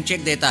एक ब्लैंक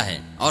चेक देता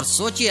है और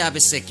सोचिए आप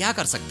इससे क्या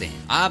कर सकते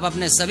हैं। आप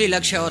अपने सभी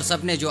लक्ष्य और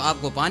सपने जो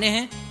आपको पाने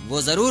हैं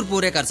वो जरूर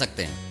पूरे कर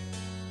सकते हैं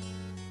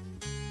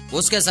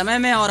उसके समय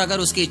में, और अगर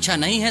उसकी इच्छा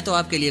नहीं है तो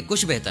आपके लिए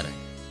कुछ बेहतर है।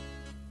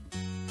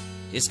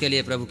 इसके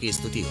लिए प्रभु की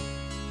स्तुति हो।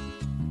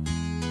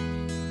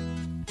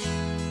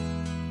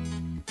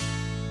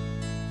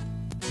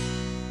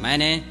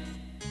 मैंने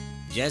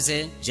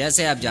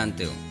जैसे आप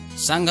जानते हो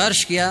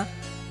संघर्ष किया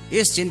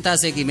इस चिंता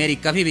से कि मेरी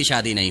कभी भी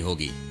शादी नहीं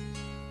होगी,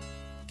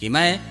 कि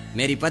मैं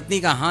मेरी पत्नी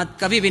का हाथ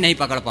कभी भी नहीं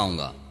पकड़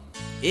पाऊंगा,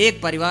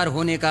 एक परिवार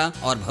होने का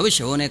और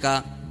भविष्य होने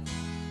का।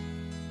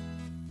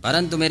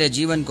 परंतु मेरे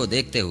जीवन को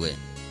देखते हुए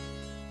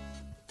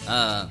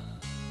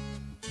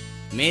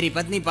मेरी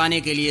पत्नी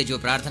पाने के लिए जो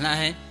प्रार्थना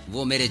है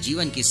वो मेरे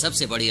जीवन की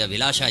सबसे बड़ी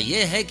अभिलाषा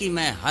ये है कि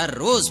मैं हर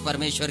रोज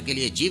परमेश्वर के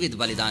लिए जीवित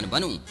बलिदान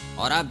बनूं।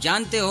 और आप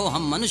जानते हो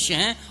हम मनुष्य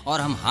हैं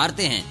और हम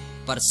हारते हैं,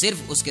 पर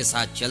सिर्फ उसके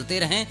साथ चलते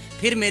रहें।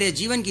 फिर मेरे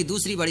जीवन की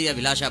दूसरी बड़ी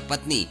अभिलाषा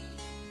पत्नी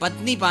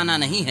पाना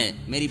नहीं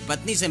है, मेरी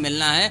पत्नी से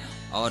मिलना है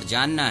और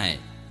जानना है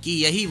कि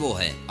यही वो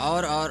है,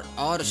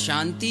 और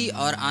शांति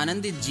और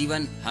आनंदित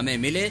जीवन हमें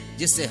मिले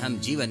जिससे हम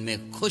जीवन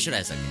में खुश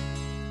रह सकें।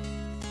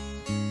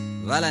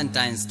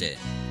 वैलेंटाइंस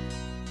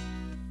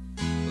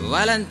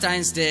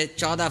डे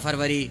 14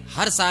 फरवरी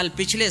हर साल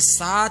पिछले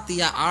 7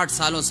 या 8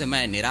 सालों से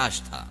मैं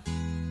निराश था,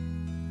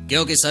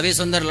 क्योंकि सभी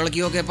सुंदर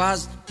लड़कियों के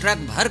पास ट्रक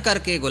भर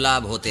करके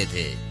गुलाब होते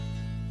थे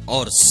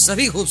और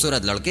सभी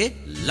खूबसूरत लड़के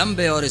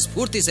लंबे और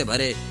स्फूर्ति से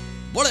भरे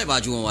बड़े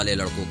बाजुओं वाले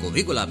लड़कों को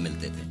भी गुलाब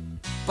मिलते थे,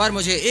 पर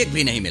मुझे एक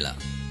भी नहीं मिला।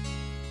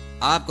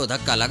 आपको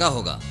धक्का लगा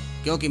होगा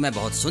क्योंकि मैं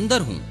बहुत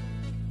सुंदर हूं।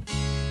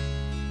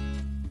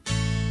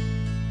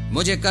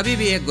 मुझे कभी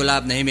भी एक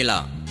गुलाब नहीं मिला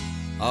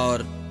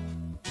और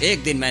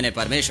एक दिन मैंने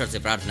परमेश्वर से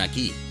प्रार्थना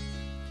की,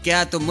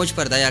 क्या तुम मुझ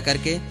पर दया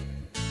करके,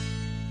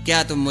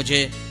 क्या तुम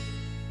मुझे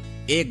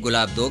एक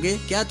गुलाब दोगे?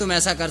 क्या तुम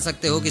ऐसा कर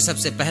सकते हो कि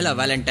सबसे पहला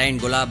वैलेंटाइन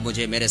गुलाब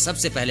मुझे मेरे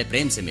सबसे पहले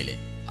प्रेम से मिले?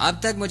 अब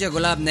तक मुझे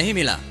गुलाब नहीं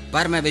मिला,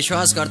 पर मैं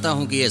विश्वास करता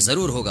हूं कि यह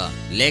जरूर होगा,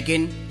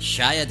 लेकिन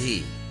शायद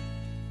ही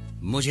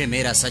मुझे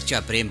मेरा सच्चा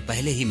प्रेम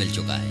पहले ही मिल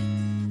चुका है।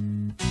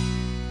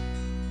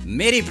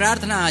 मेरी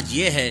प्रार्थना आज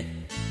ये है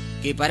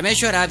कि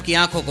परमेश्वर आपकी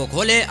आंखों को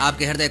खोले,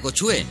 आपके हृदय को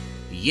छुए,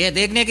 ये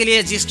देखने के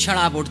लिए जिस क्षण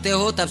आप उठते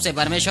हो तब से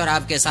परमेश्वर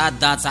आपके साथ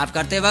दांत साफ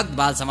करते वक्त,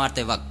 बाल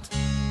संवारते वक्त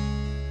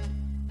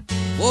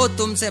वो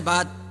तुमसे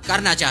बात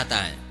करना चाहता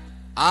है,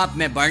 आप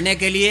में बढ़ने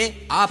के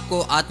लिए,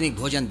 आपको आत्मिक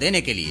भोजन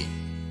देने के लिए।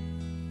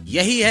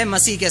 यही है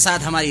मसीह के साथ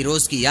हमारी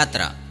रोज की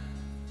यात्रा।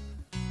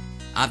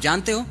 आप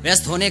जानते हो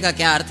व्यस्त होने का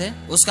क्या अर्थ है?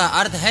 उसका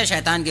अर्थ है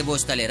शैतान के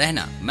बोझ तले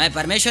रहना। मैं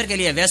परमेश्वर के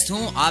लिए व्यस्त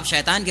हूं, आप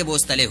शैतान के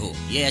बोझ तले हो।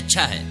 ये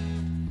अच्छा है।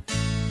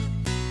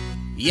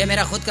 ये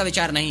मेरा खुद का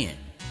विचार नहीं है,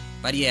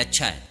 पर यह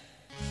अच्छा है।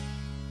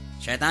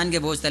 शैतान के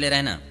बोझ तले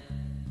रहना,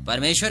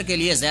 परमेश्वर के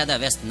लिए ज्यादा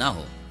व्यस्त ना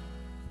हो।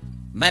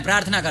 मैं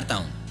प्रार्थना करता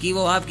हूं कि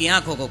वो आपकी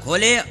आंखों को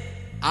खोले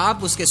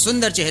आप उसके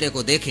सुंदर चेहरे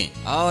को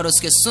देखें और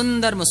उसके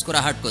सुंदर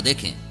मुस्कुराहट को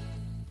देखें।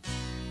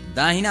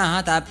 दाहिना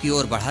हाथ आपकी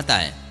ओर बढ़ाता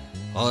है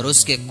और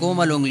उसके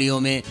कोमल उंगलियों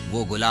में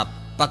वो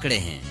गुलाब पकड़े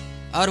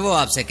हैं और वो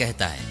आपसे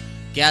कहता है,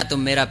 क्या तुम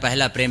मेरा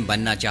पहला प्रेम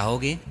बनना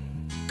चाहोगे?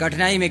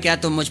 कठिनाई में क्या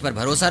तुम मुझ पर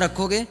भरोसा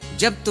रखोगे?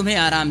 जब तुम्हें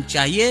आराम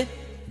चाहिए,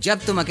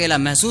 जब तुम अकेला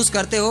महसूस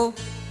करते हो,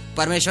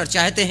 परमेश्वर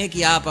चाहते हैं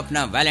कि आप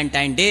अपना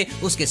वैलेंटाइन डे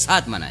उसके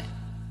साथ मनाएं।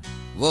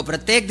 वो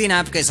प्रत्येक दिन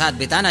आपके साथ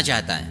बिताना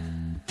चाहता है।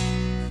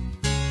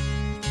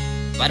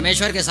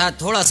 परमेश्वर के साथ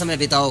थोड़ा समय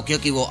बिताओ,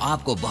 क्योंकि वो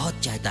आपको बहुत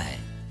चाहता है।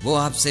 वो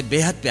आपसे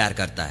बेहद प्यार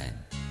करता है।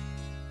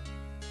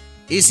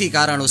 इसी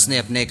कारण उसने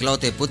अपने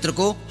इकलौते पुत्र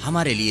को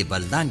हमारे लिए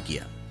बलिदान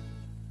किया।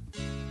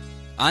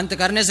 अंत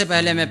करने से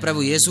पहले मैं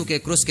प्रभु यीशु के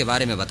क्रूस के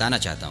बारे में बताना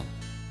चाहता हूं।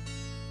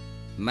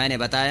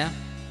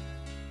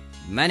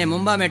 मैंने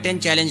मुंबई में 10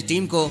 चैलेंज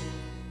टीम को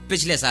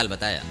पिछले साल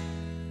बताया।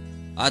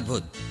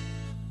 अद्भुत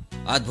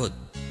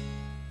अद्भुत,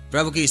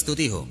 प्रभु की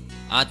स्तुति हो।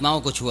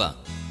 आत्माओं को छुआ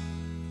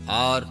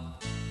और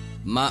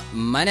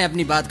मैंने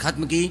अपनी बात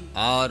खत्म की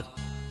और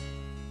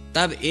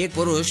तब एक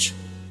पुरुष,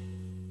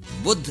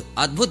 बुद्ध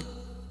अद्भुत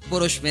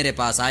पुरुष मेरे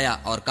पास आया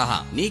और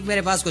कहा, नीक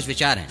मेरे पास कुछ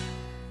विचार हैं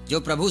जो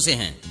प्रभु से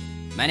हैं।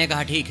 मैंने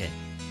कहा ठीक है।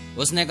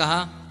 उसने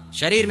कहा,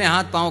 शरीर में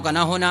हाथ पांव का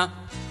ना होना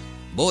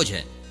बोझ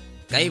है।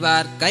 कई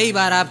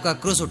बार आपका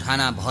क्रूस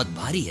उठाना बहुत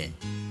भारी है।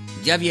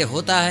 जब ये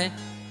होता है,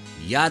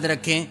 याद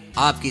रखें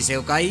आपकी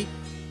सेवकाई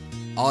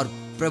और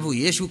प्रभु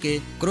यीशु के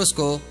क्रूस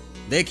को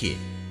देखिए।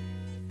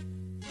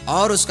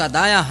 और उसका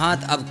दायां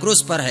हाथ अब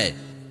क्रूस पर है।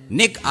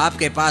 निक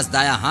आपके पास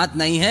दायां हाथ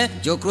नहीं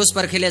है जो क्रूस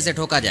पर खिले से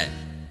ठोका जाए।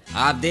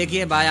 आप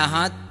देखिए बायां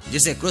हाथ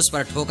जिसे क्रूस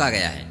पर ठोका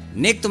गया है।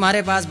 निक,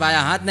 तुम्हारे पास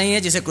बायां हाथ नहीं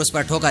है जिसे क्रूस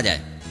पर ठोका जाए।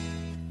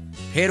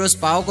 फिर उस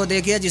पांव को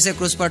देखिए जिसे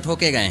क्रूस पर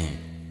ठोके गए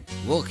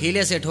हैं। वो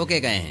कीले से ठोके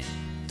गए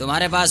हैं।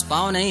 तुम्हारे पास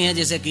पांव नहीं है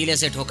जिसे कीले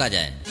से ठोका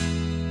जाए।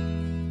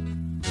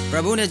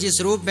 प्रभु ने जिस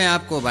रूप में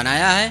आपको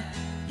बनाया है,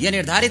 यह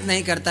निर्धारित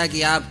नहीं करता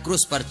कि आप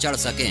क्रूस पर चढ़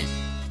सकें,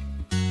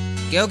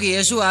 क्योंकि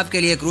यीशु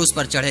आपके लिए क्रूस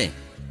पर चढ़े।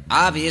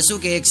 आप यीशु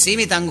के एक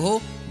सीमित अंग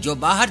हो जो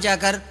बाहर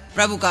जाकर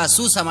प्रभु का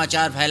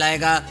सुसमाचार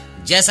फैलाएगा,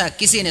 जैसा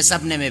किसी ने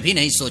सपने में भी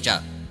नहीं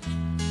सोचा।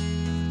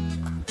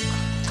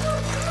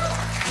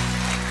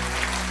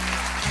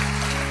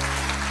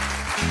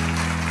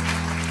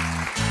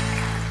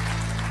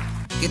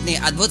 कितनी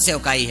अद्भुत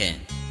सेवकाई है,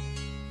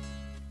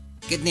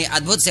 कितनी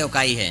अद्भुत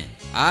सेवकाई है।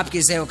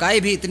 आपकी सेवकाई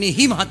भी इतनी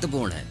ही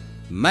महत्वपूर्ण है।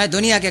 मैं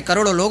दुनिया के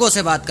करोड़ों लोगों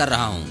से बात कर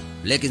रहा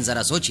हूं, लेकिन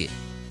जरा सोचिए,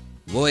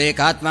 वो एक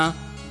आत्मा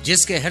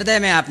जिसके हृदय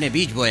में आपने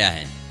बीज बोया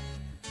है,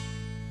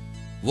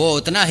 वो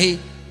उतना ही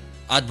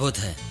अद्भुत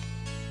है।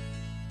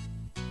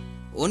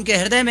 उनके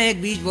हृदय में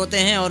एक बीज बोते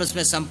हैं और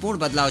उसमें संपूर्ण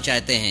बदलाव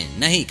चाहते हैं।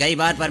 नहीं, कई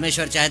बार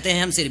परमेश्वर चाहते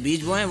हैं हम सिर्फ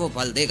बीज बोएं, वो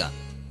फल देगा।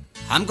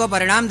 हमको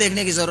परिणाम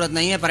देखने की जरूरत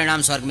नहीं है,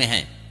 परिणाम स्वर्ग में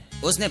है।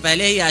 उसने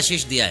पहले ही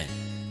आशीष दिया है।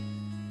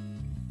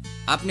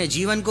 अपने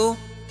जीवन को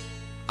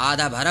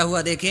आधा भरा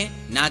हुआ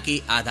देखें, ना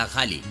कि आधा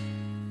खाली।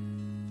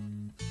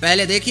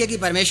 पहले देखिए कि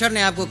परमेश्वर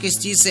ने आपको किस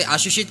चीज से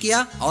आशीषित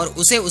किया और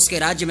उसे उसके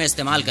राज्य में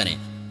इस्तेमाल करें।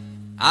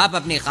 आप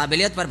अपनी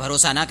काबिलियत पर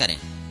भरोसा ना करें।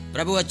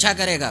 प्रभु अच्छा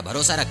करेगा,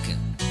 भरोसा रखें।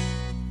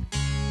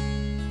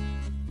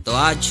 तो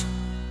आज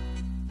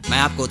मैं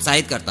आपको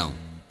उत्साहित करता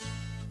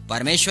हूं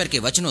परमेश्वर के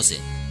वचनों से।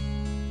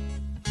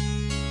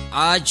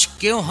 आज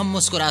क्यों हम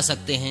मुस्कुरा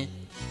सकते हैं?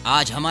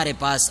 आज हमारे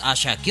पास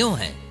आशा क्यों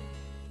है?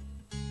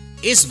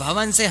 इस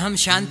भवन से हम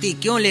शांति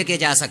क्यों लेके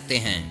जा सकते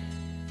हैं?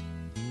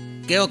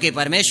 क्योंकि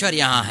परमेश्वर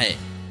यहां है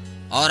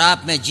और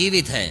आप में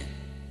जीवित है।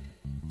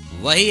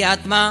 वही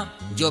आत्मा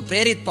जो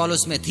प्रेरित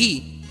पौलुस में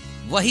थी,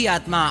 वही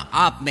आत्मा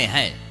आप में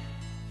है।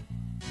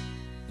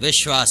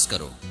 विश्वास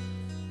करो।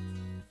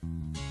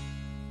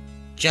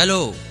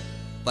 चलो,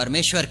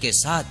 परमेश्वर के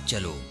साथ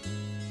चलो।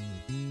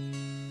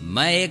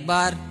 मैं एक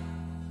बार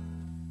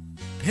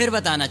फिर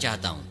बताना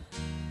चाहता हूं,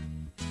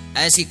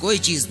 ऐसी कोई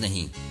चीज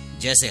नहीं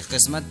जैसे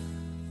किस्मत,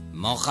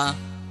 मौका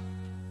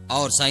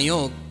और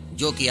संयोग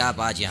जो कि आप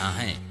आज यहां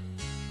हैं,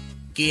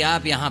 कि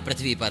आप यहां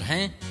पृथ्वी पर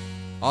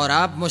हैं और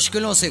आप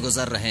मुश्किलों से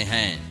गुजर रहे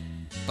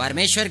हैं।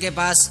 परमेश्वर के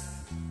पास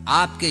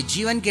आपके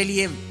जीवन के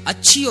लिए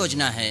अच्छी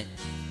योजना है,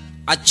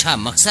 अच्छा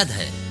मकसद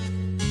है।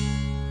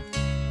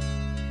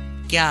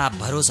 क्या आप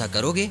भरोसा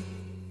करोगे?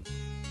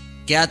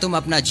 क्या तुम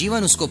अपना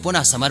जीवन उसको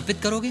पुनः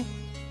समर्पित करोगे?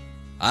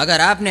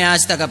 अगर आपने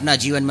आज तक अपना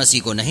जीवन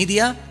मसीह को नहीं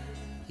दिया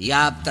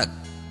या अब तक,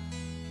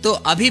 तो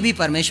अभी भी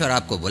परमेश्वर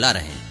आपको बुला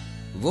रहे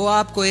हैं। वो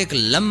आपको एक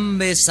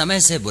लंबे समय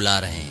से बुला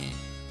रहे हैं।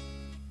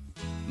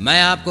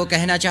 मैं आपको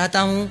कहना चाहता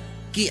हूं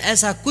कि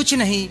ऐसा कुछ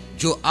नहीं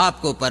जो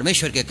आपको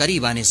परमेश्वर के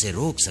करीब आने से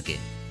रोक सके।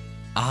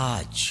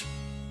 आज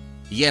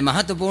यह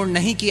महत्वपूर्ण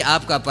नहीं कि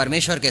आपका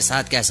परमेश्वर के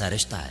साथ कैसा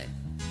रिश्ता है।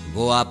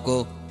 वो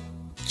आपको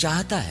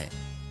चाहता है,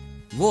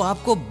 वो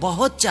आपको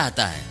बहुत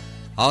चाहता है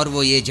और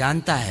वो ये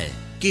जानता है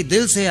कि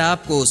दिल से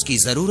आपको उसकी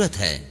जरूरत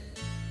है।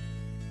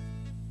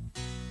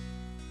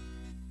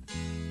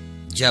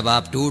 जब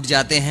आप टूट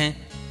जाते हैं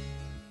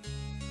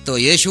तो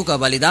यीशु का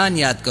बलिदान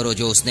याद करो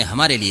जो उसने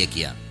हमारे लिए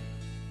किया।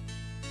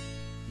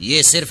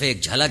 यह सिर्फ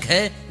एक झलक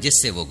है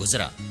जिससे वो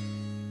गुजरा।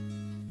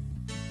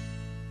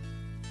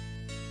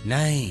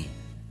 नहीं,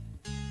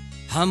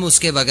 हम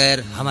उसके बगैर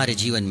हमारे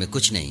जीवन में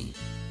कुछ नहीं।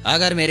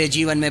 अगर मेरे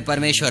जीवन में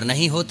परमेश्वर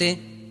नहीं होते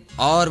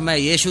और मैं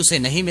यीशु से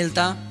नहीं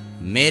मिलता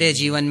मेरे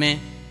जीवन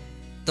में,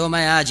 तो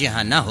मैं आज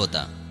यहां ना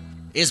होता।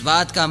 इस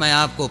बात का मैं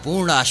आपको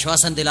पूर्ण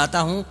आश्वासन दिलाता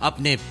हूं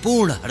अपने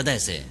पूर्ण हृदय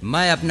से।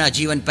 मैं अपना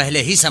जीवन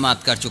पहले ही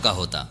समाप्त कर चुका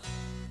होता।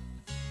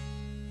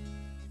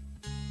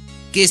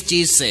 किस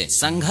चीज से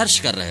संघर्ष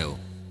कर रहे हो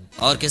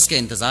और किसके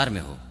इंतजार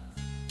में हो?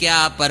 क्या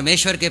आप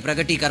परमेश्वर के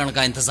प्रकटीकरण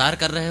का इंतजार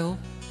कर रहे हो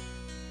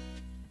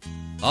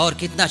और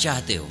कितना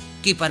चाहते हो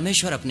कि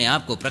परमेश्वर अपने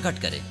आप को प्रकट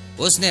करे?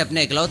 उसने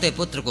अपने इकलौते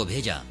पुत्र को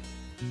भेजा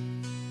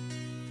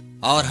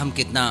और हम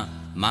कितना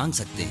मांग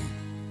सकते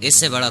हैं?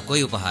 इससे बड़ा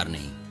कोई उपहार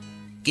नहीं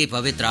कि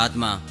पवित्र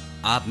आत्मा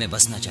आप में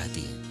बसना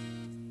चाहती है।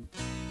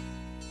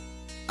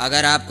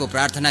 अगर आपको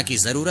प्रार्थना की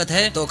जरूरत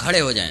है तो खड़े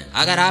हो जाएं।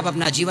 अगर आप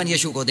अपना जीवन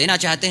यीशु को देना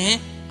चाहते हैं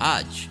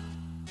आज,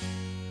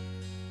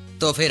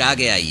 तो फिर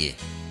आगे आइए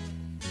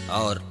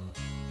और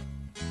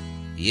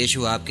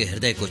यीशु आपके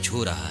हृदय को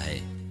छू रहा है।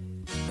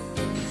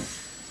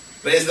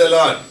 Praise the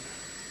Lord.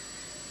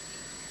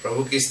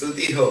 प्रभु की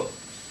स्तुति हो।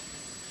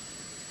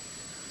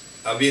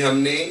 अभी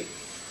हमने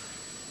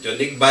जो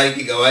निक भाई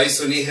की गवाही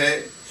सुनी है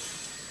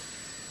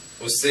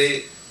उससे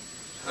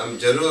हम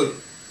जरूर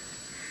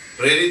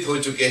प्रेरित हो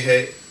चुके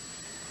हैं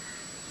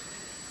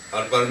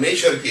और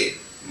परमेश्वर के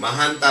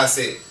महानता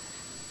से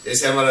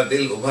जैसे हमारा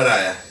दिल उभर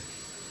आया है।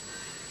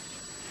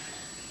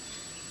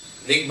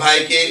 निक भाई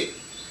के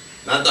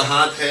ना तो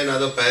हाथ है ना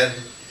तो पैर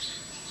है,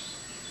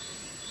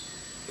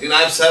 लेकिन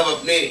आप सब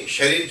अपने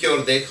शरीर की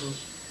ओर देखो।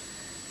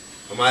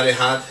 हमारे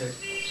हाथ है,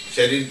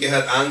 शरीर के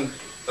हर अंग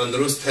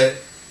तंदुरुस्त है,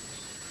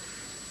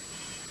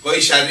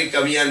 कोई शारीरिक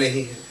कमियां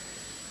नहीं है।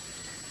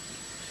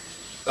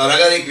 और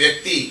अगर एक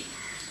व्यक्ति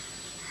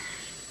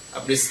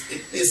अपनी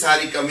इतनी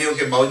सारी कमियों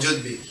के बावजूद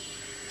भी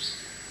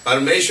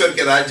परमेश्वर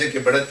के राज्य के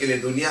बढ़त के लिए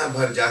दुनिया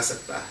भर जा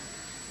सकता है,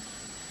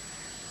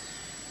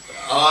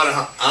 और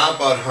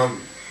आप और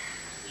हम,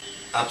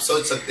 आप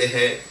सोच सकते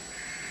हैं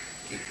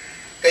कि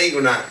कई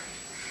गुना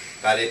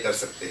कार्य कर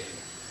सकते हैं।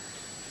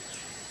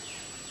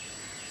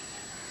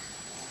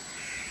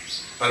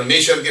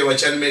 परमेश्वर के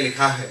वचन में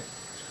लिखा है,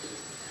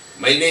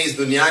 मैंने इस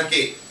दुनिया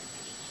के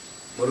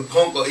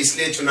मूर्खों को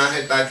इसलिए चुना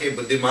है ताकि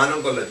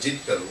बुद्धिमानों को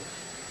लज्जित करूं,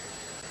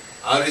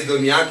 और इस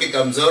दुनिया के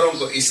कमजोरों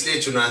को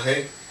इसलिए चुना है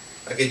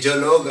ताकि जो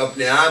लोग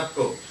अपने आप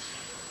को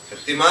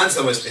शक्तिमान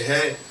समझते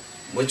हैं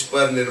मुझ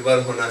पर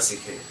निर्भर होना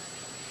सीखें।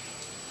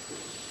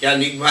 क्या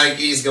निक भाई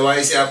की इस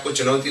गवाही से आपको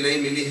चुनौती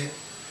नहीं मिली है?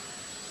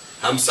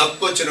 हम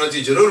सबको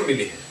चुनौती जरूर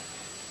मिली है,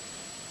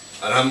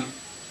 और हम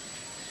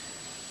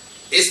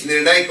इस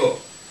निर्णय को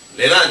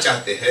लेना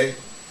चाहते हैं।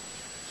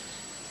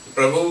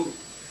 प्रभु,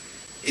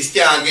 इसके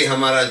आगे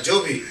हमारा जो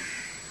भी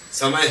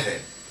समय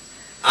है,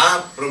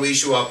 आप प्रभु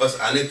यीशु वापस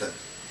आने तक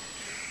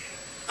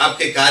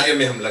आपके कार्य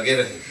में हम लगे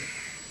रहेंगे।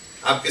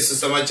 आपके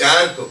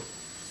सुसमाचार को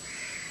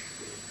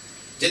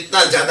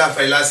जितना ज्यादा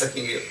फैला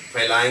सकेंगे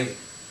फैलाएंगे,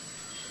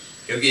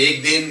 क्योंकि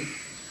एक दिन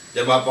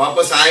जब आप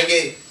वापस आएंगे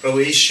प्रभु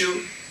यीशु,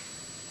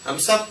 हम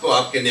सबको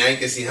आपके न्याय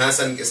के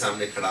सिंहासन के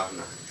सामने खड़ा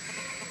होना है।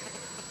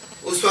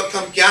 उस वक्त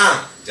हम क्या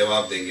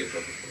जवाब देंगे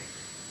प्रभु को?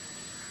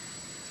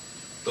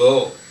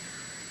 तो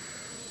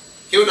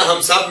क्यों ना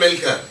हम सब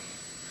मिलकर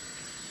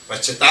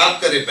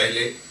पश्चाताप करें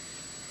पहले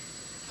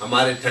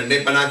हमारे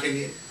ठंडेपना के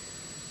लिए,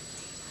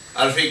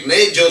 और फिर एक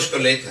नए जोश को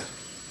लेकर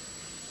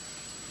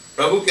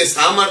प्रभु के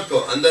सामर्थ को,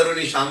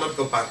 अंदरूनी सामर्थ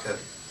को पाकर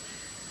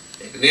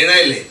एक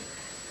निर्णय लें।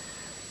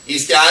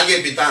 इसके आगे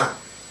पिता,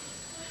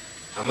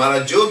 हमारा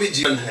जो भी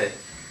जीवन है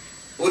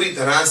पूरी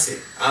तरह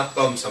से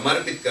आपको हम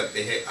समर्पित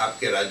करते हैं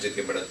आपके राज्य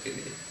के बढ़त के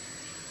लिए,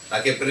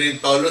 ताकि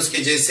प्रेरित पौलुस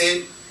के जैसे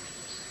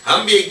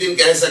हम भी एक दिन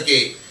कह सके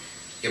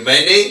कि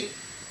मैंने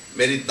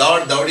मेरी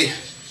दौड़ दौड़ी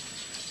है,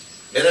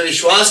 मेरे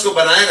विश्वास को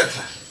बनाए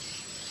रखा है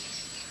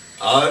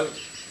और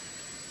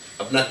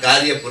अपना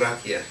कार्य पूरा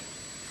किया है।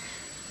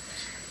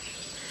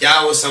 क्या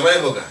वो समय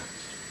होगा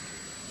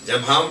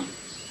जब हम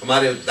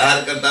हमारे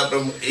उद्धारकर्ता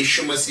प्रभु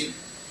यीशु मसीह,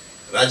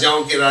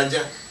 राजाओं के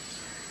राजा,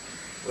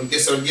 उनके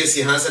स्वर्गीय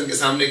सिंहासन के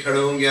सामने खड़े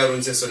होंगे और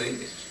उनसे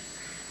सुनेंगे,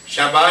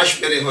 शाबाश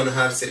मेरे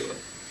होनहार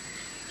सेवक,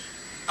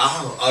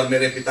 आओ और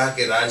मेरे पिता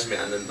के राज में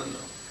आनंद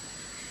मनाओ।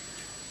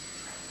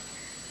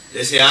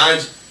 जैसे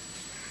आज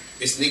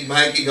इस निक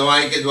भाई की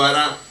गवाही के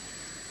द्वारा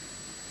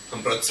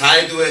हम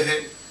प्रोत्साहित हुए हैं,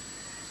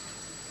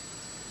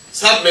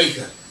 सब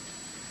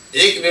मिलकर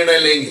एक निर्णय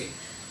लेंगे,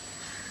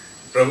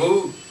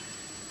 प्रभु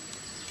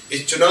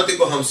इस चुनौती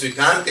को हम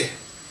स्वीकारते हैं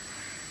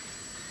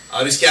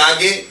और इसके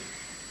आगे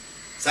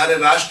सारे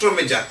राष्ट्रों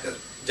में जाकर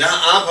जहां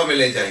आप हमें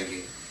ले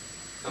जाएंगे,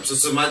 हम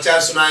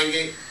सुसमाचार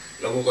सुनाएंगे,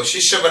 लोगों को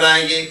शिष्य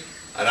बनाएंगे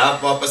और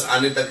आप वापस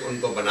आने तक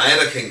उनको बनाए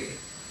रखेंगे।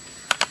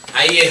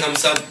 आइए हम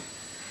सब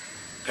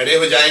खड़े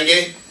हो जाएंगे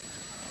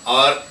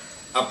और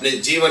अपने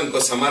जीवन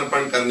को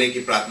समर्पण करने की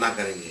प्रार्थना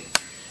करेंगे।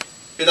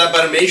 पिता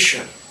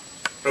परमेश्वर,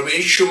 प्रभु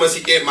यीशु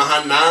मसीह के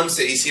महान नाम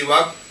से इसी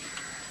वक्त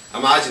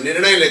हम आज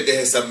निर्णय लेते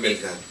हैं सब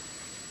मिलकर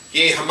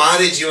कि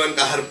हमारे जीवन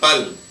का हर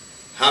पल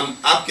हम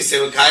आपकी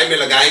सेवकाई में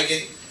लगाएंगे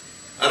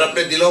और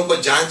अपने दिलों को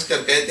जांच कर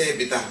कहते हैं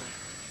पिता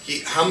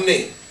कि हमने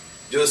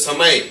जो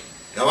समय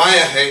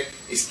गवाया है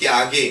इसके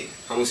आगे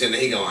हम उसे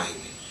नहीं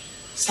गंवाएंगे।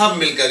 सब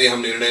मिलकर ये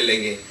हम निर्णय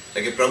लेंगे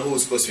ताकि प्रभु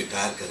उसको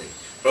स्वीकार करें।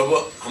 प्रभु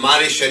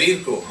हमारे शरीर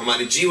को,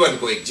 हमारे जीवन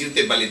को एक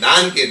जीवते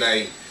बलिदान के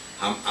दाई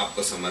हम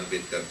आपको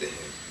समर्पित करते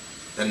हैं।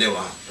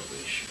 धन्यवाद प्रभु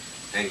यीशु।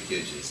 Thank you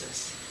Jesus.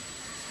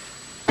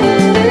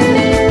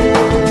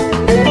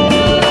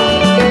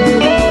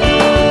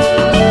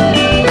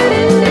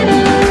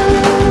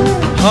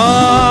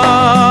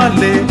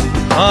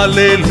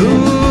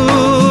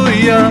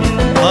 Hallelujah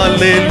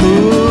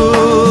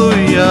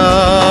hallelujah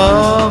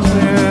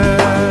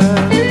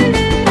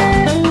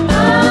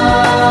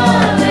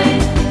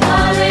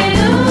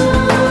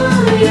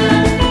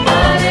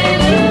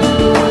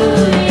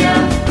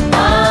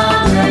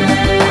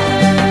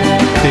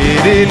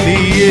तेरे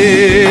लिए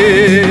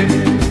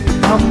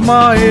हम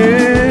आए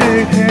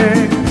हैं,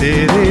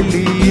 तेरे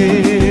लिए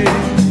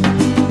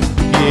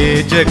ये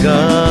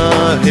जगह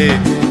है,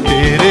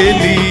 तेरे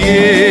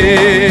लिए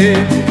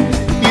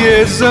ये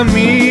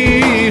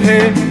ज़मीन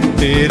है,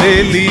 तेरे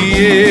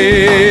लिए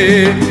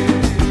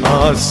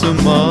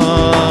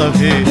आसमां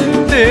है,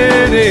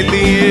 तेरे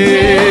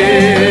लिए,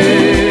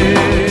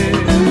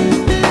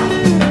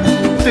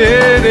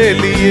 तेरे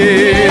लिए,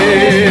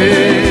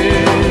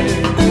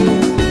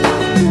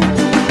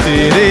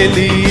 तेरे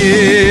लिए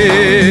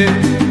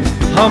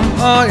हम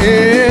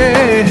आए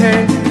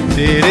हैं,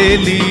 तेरे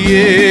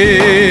लिए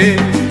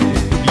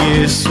ये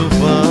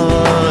सुबह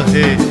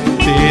है,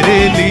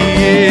 तेरे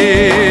लिए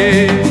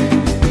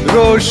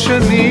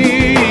रोशनी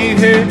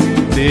है,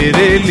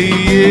 तेरे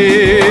लिए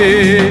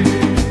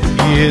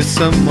ये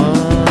समा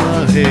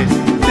है,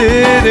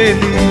 तेरे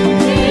लिए,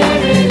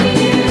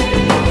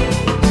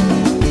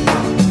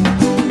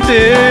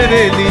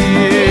 तेरे लिए।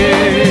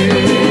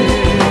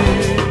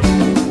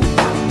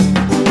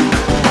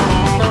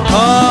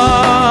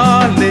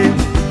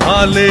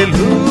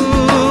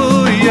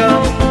 हालेलुया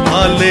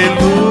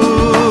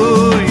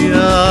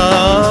हालेलुया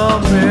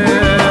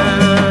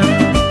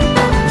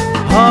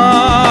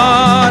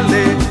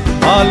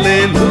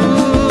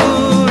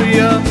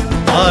हालेलुया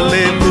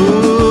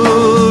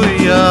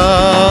हालेलुया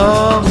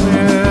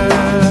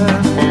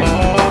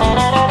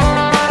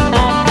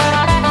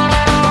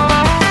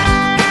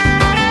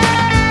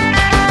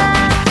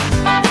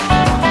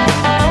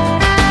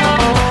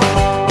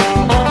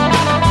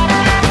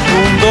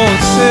बूंदों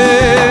से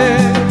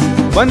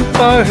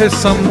बनता है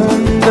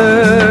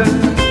समुंदर,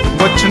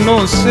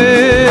 वचनों से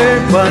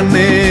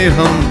बने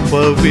हम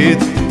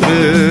पवित्र,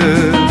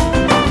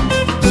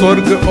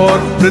 स्वर्ग और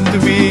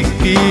पृथ्वी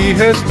की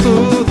है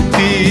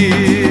स्तुति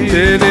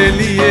तेरे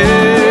लिए,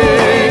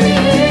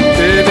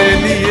 तेरे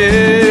लिए।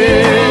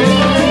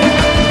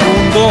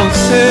 बूंदों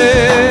से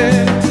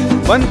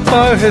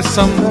बनता है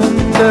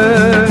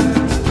समुंदर,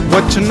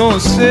 वचनों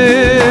से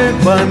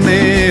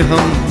बने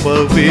हम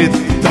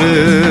पवित्र,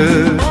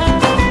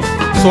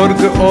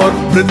 स्वर्ग और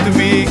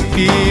पृथ्वी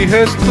की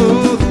है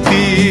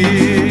स्तुति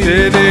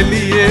तेरे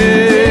लिए,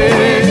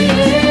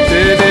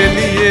 तेरे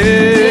लिए,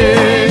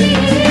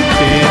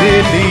 तेरे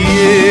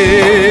लिए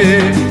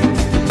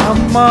हम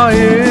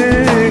आए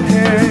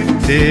हैं,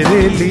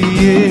 तेरे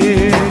लिए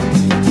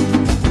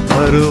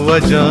हर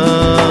वजह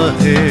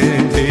है,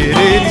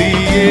 तेरे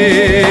लिए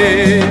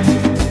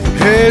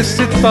है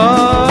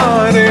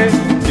सितारे,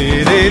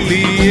 तेरे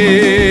लिए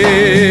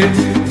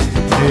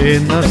है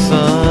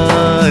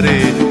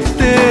नज़ारे,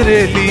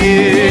 तेरे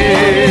लिए,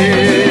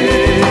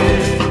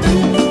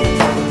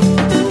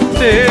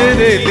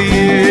 तेरे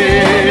लिए,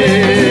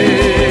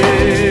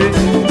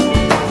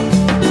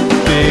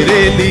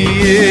 तेरे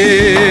लिए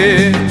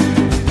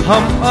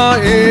हम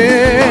आए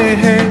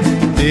हैं,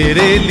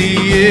 तेरे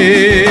लिए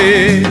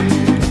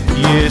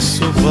ये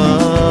सुबह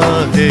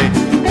है,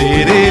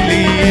 तेरे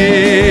लिए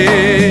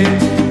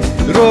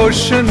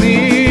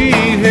रोशनी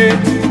है,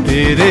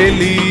 तेरे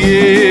लिए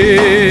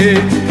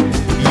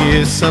ये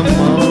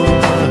समा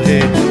है,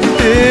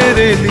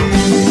 तेरे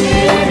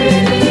लिए,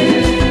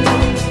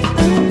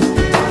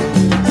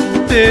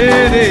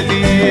 तेरे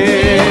लिए।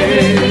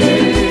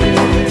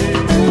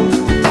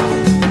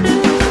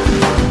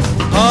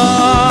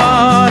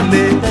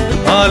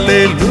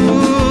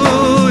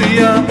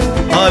 Hallelujah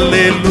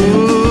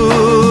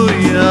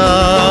hallelujah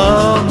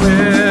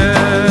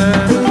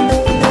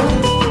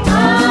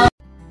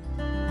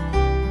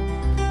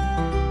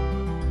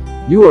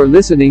You are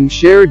listening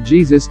Shared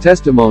Jesus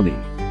Testimony.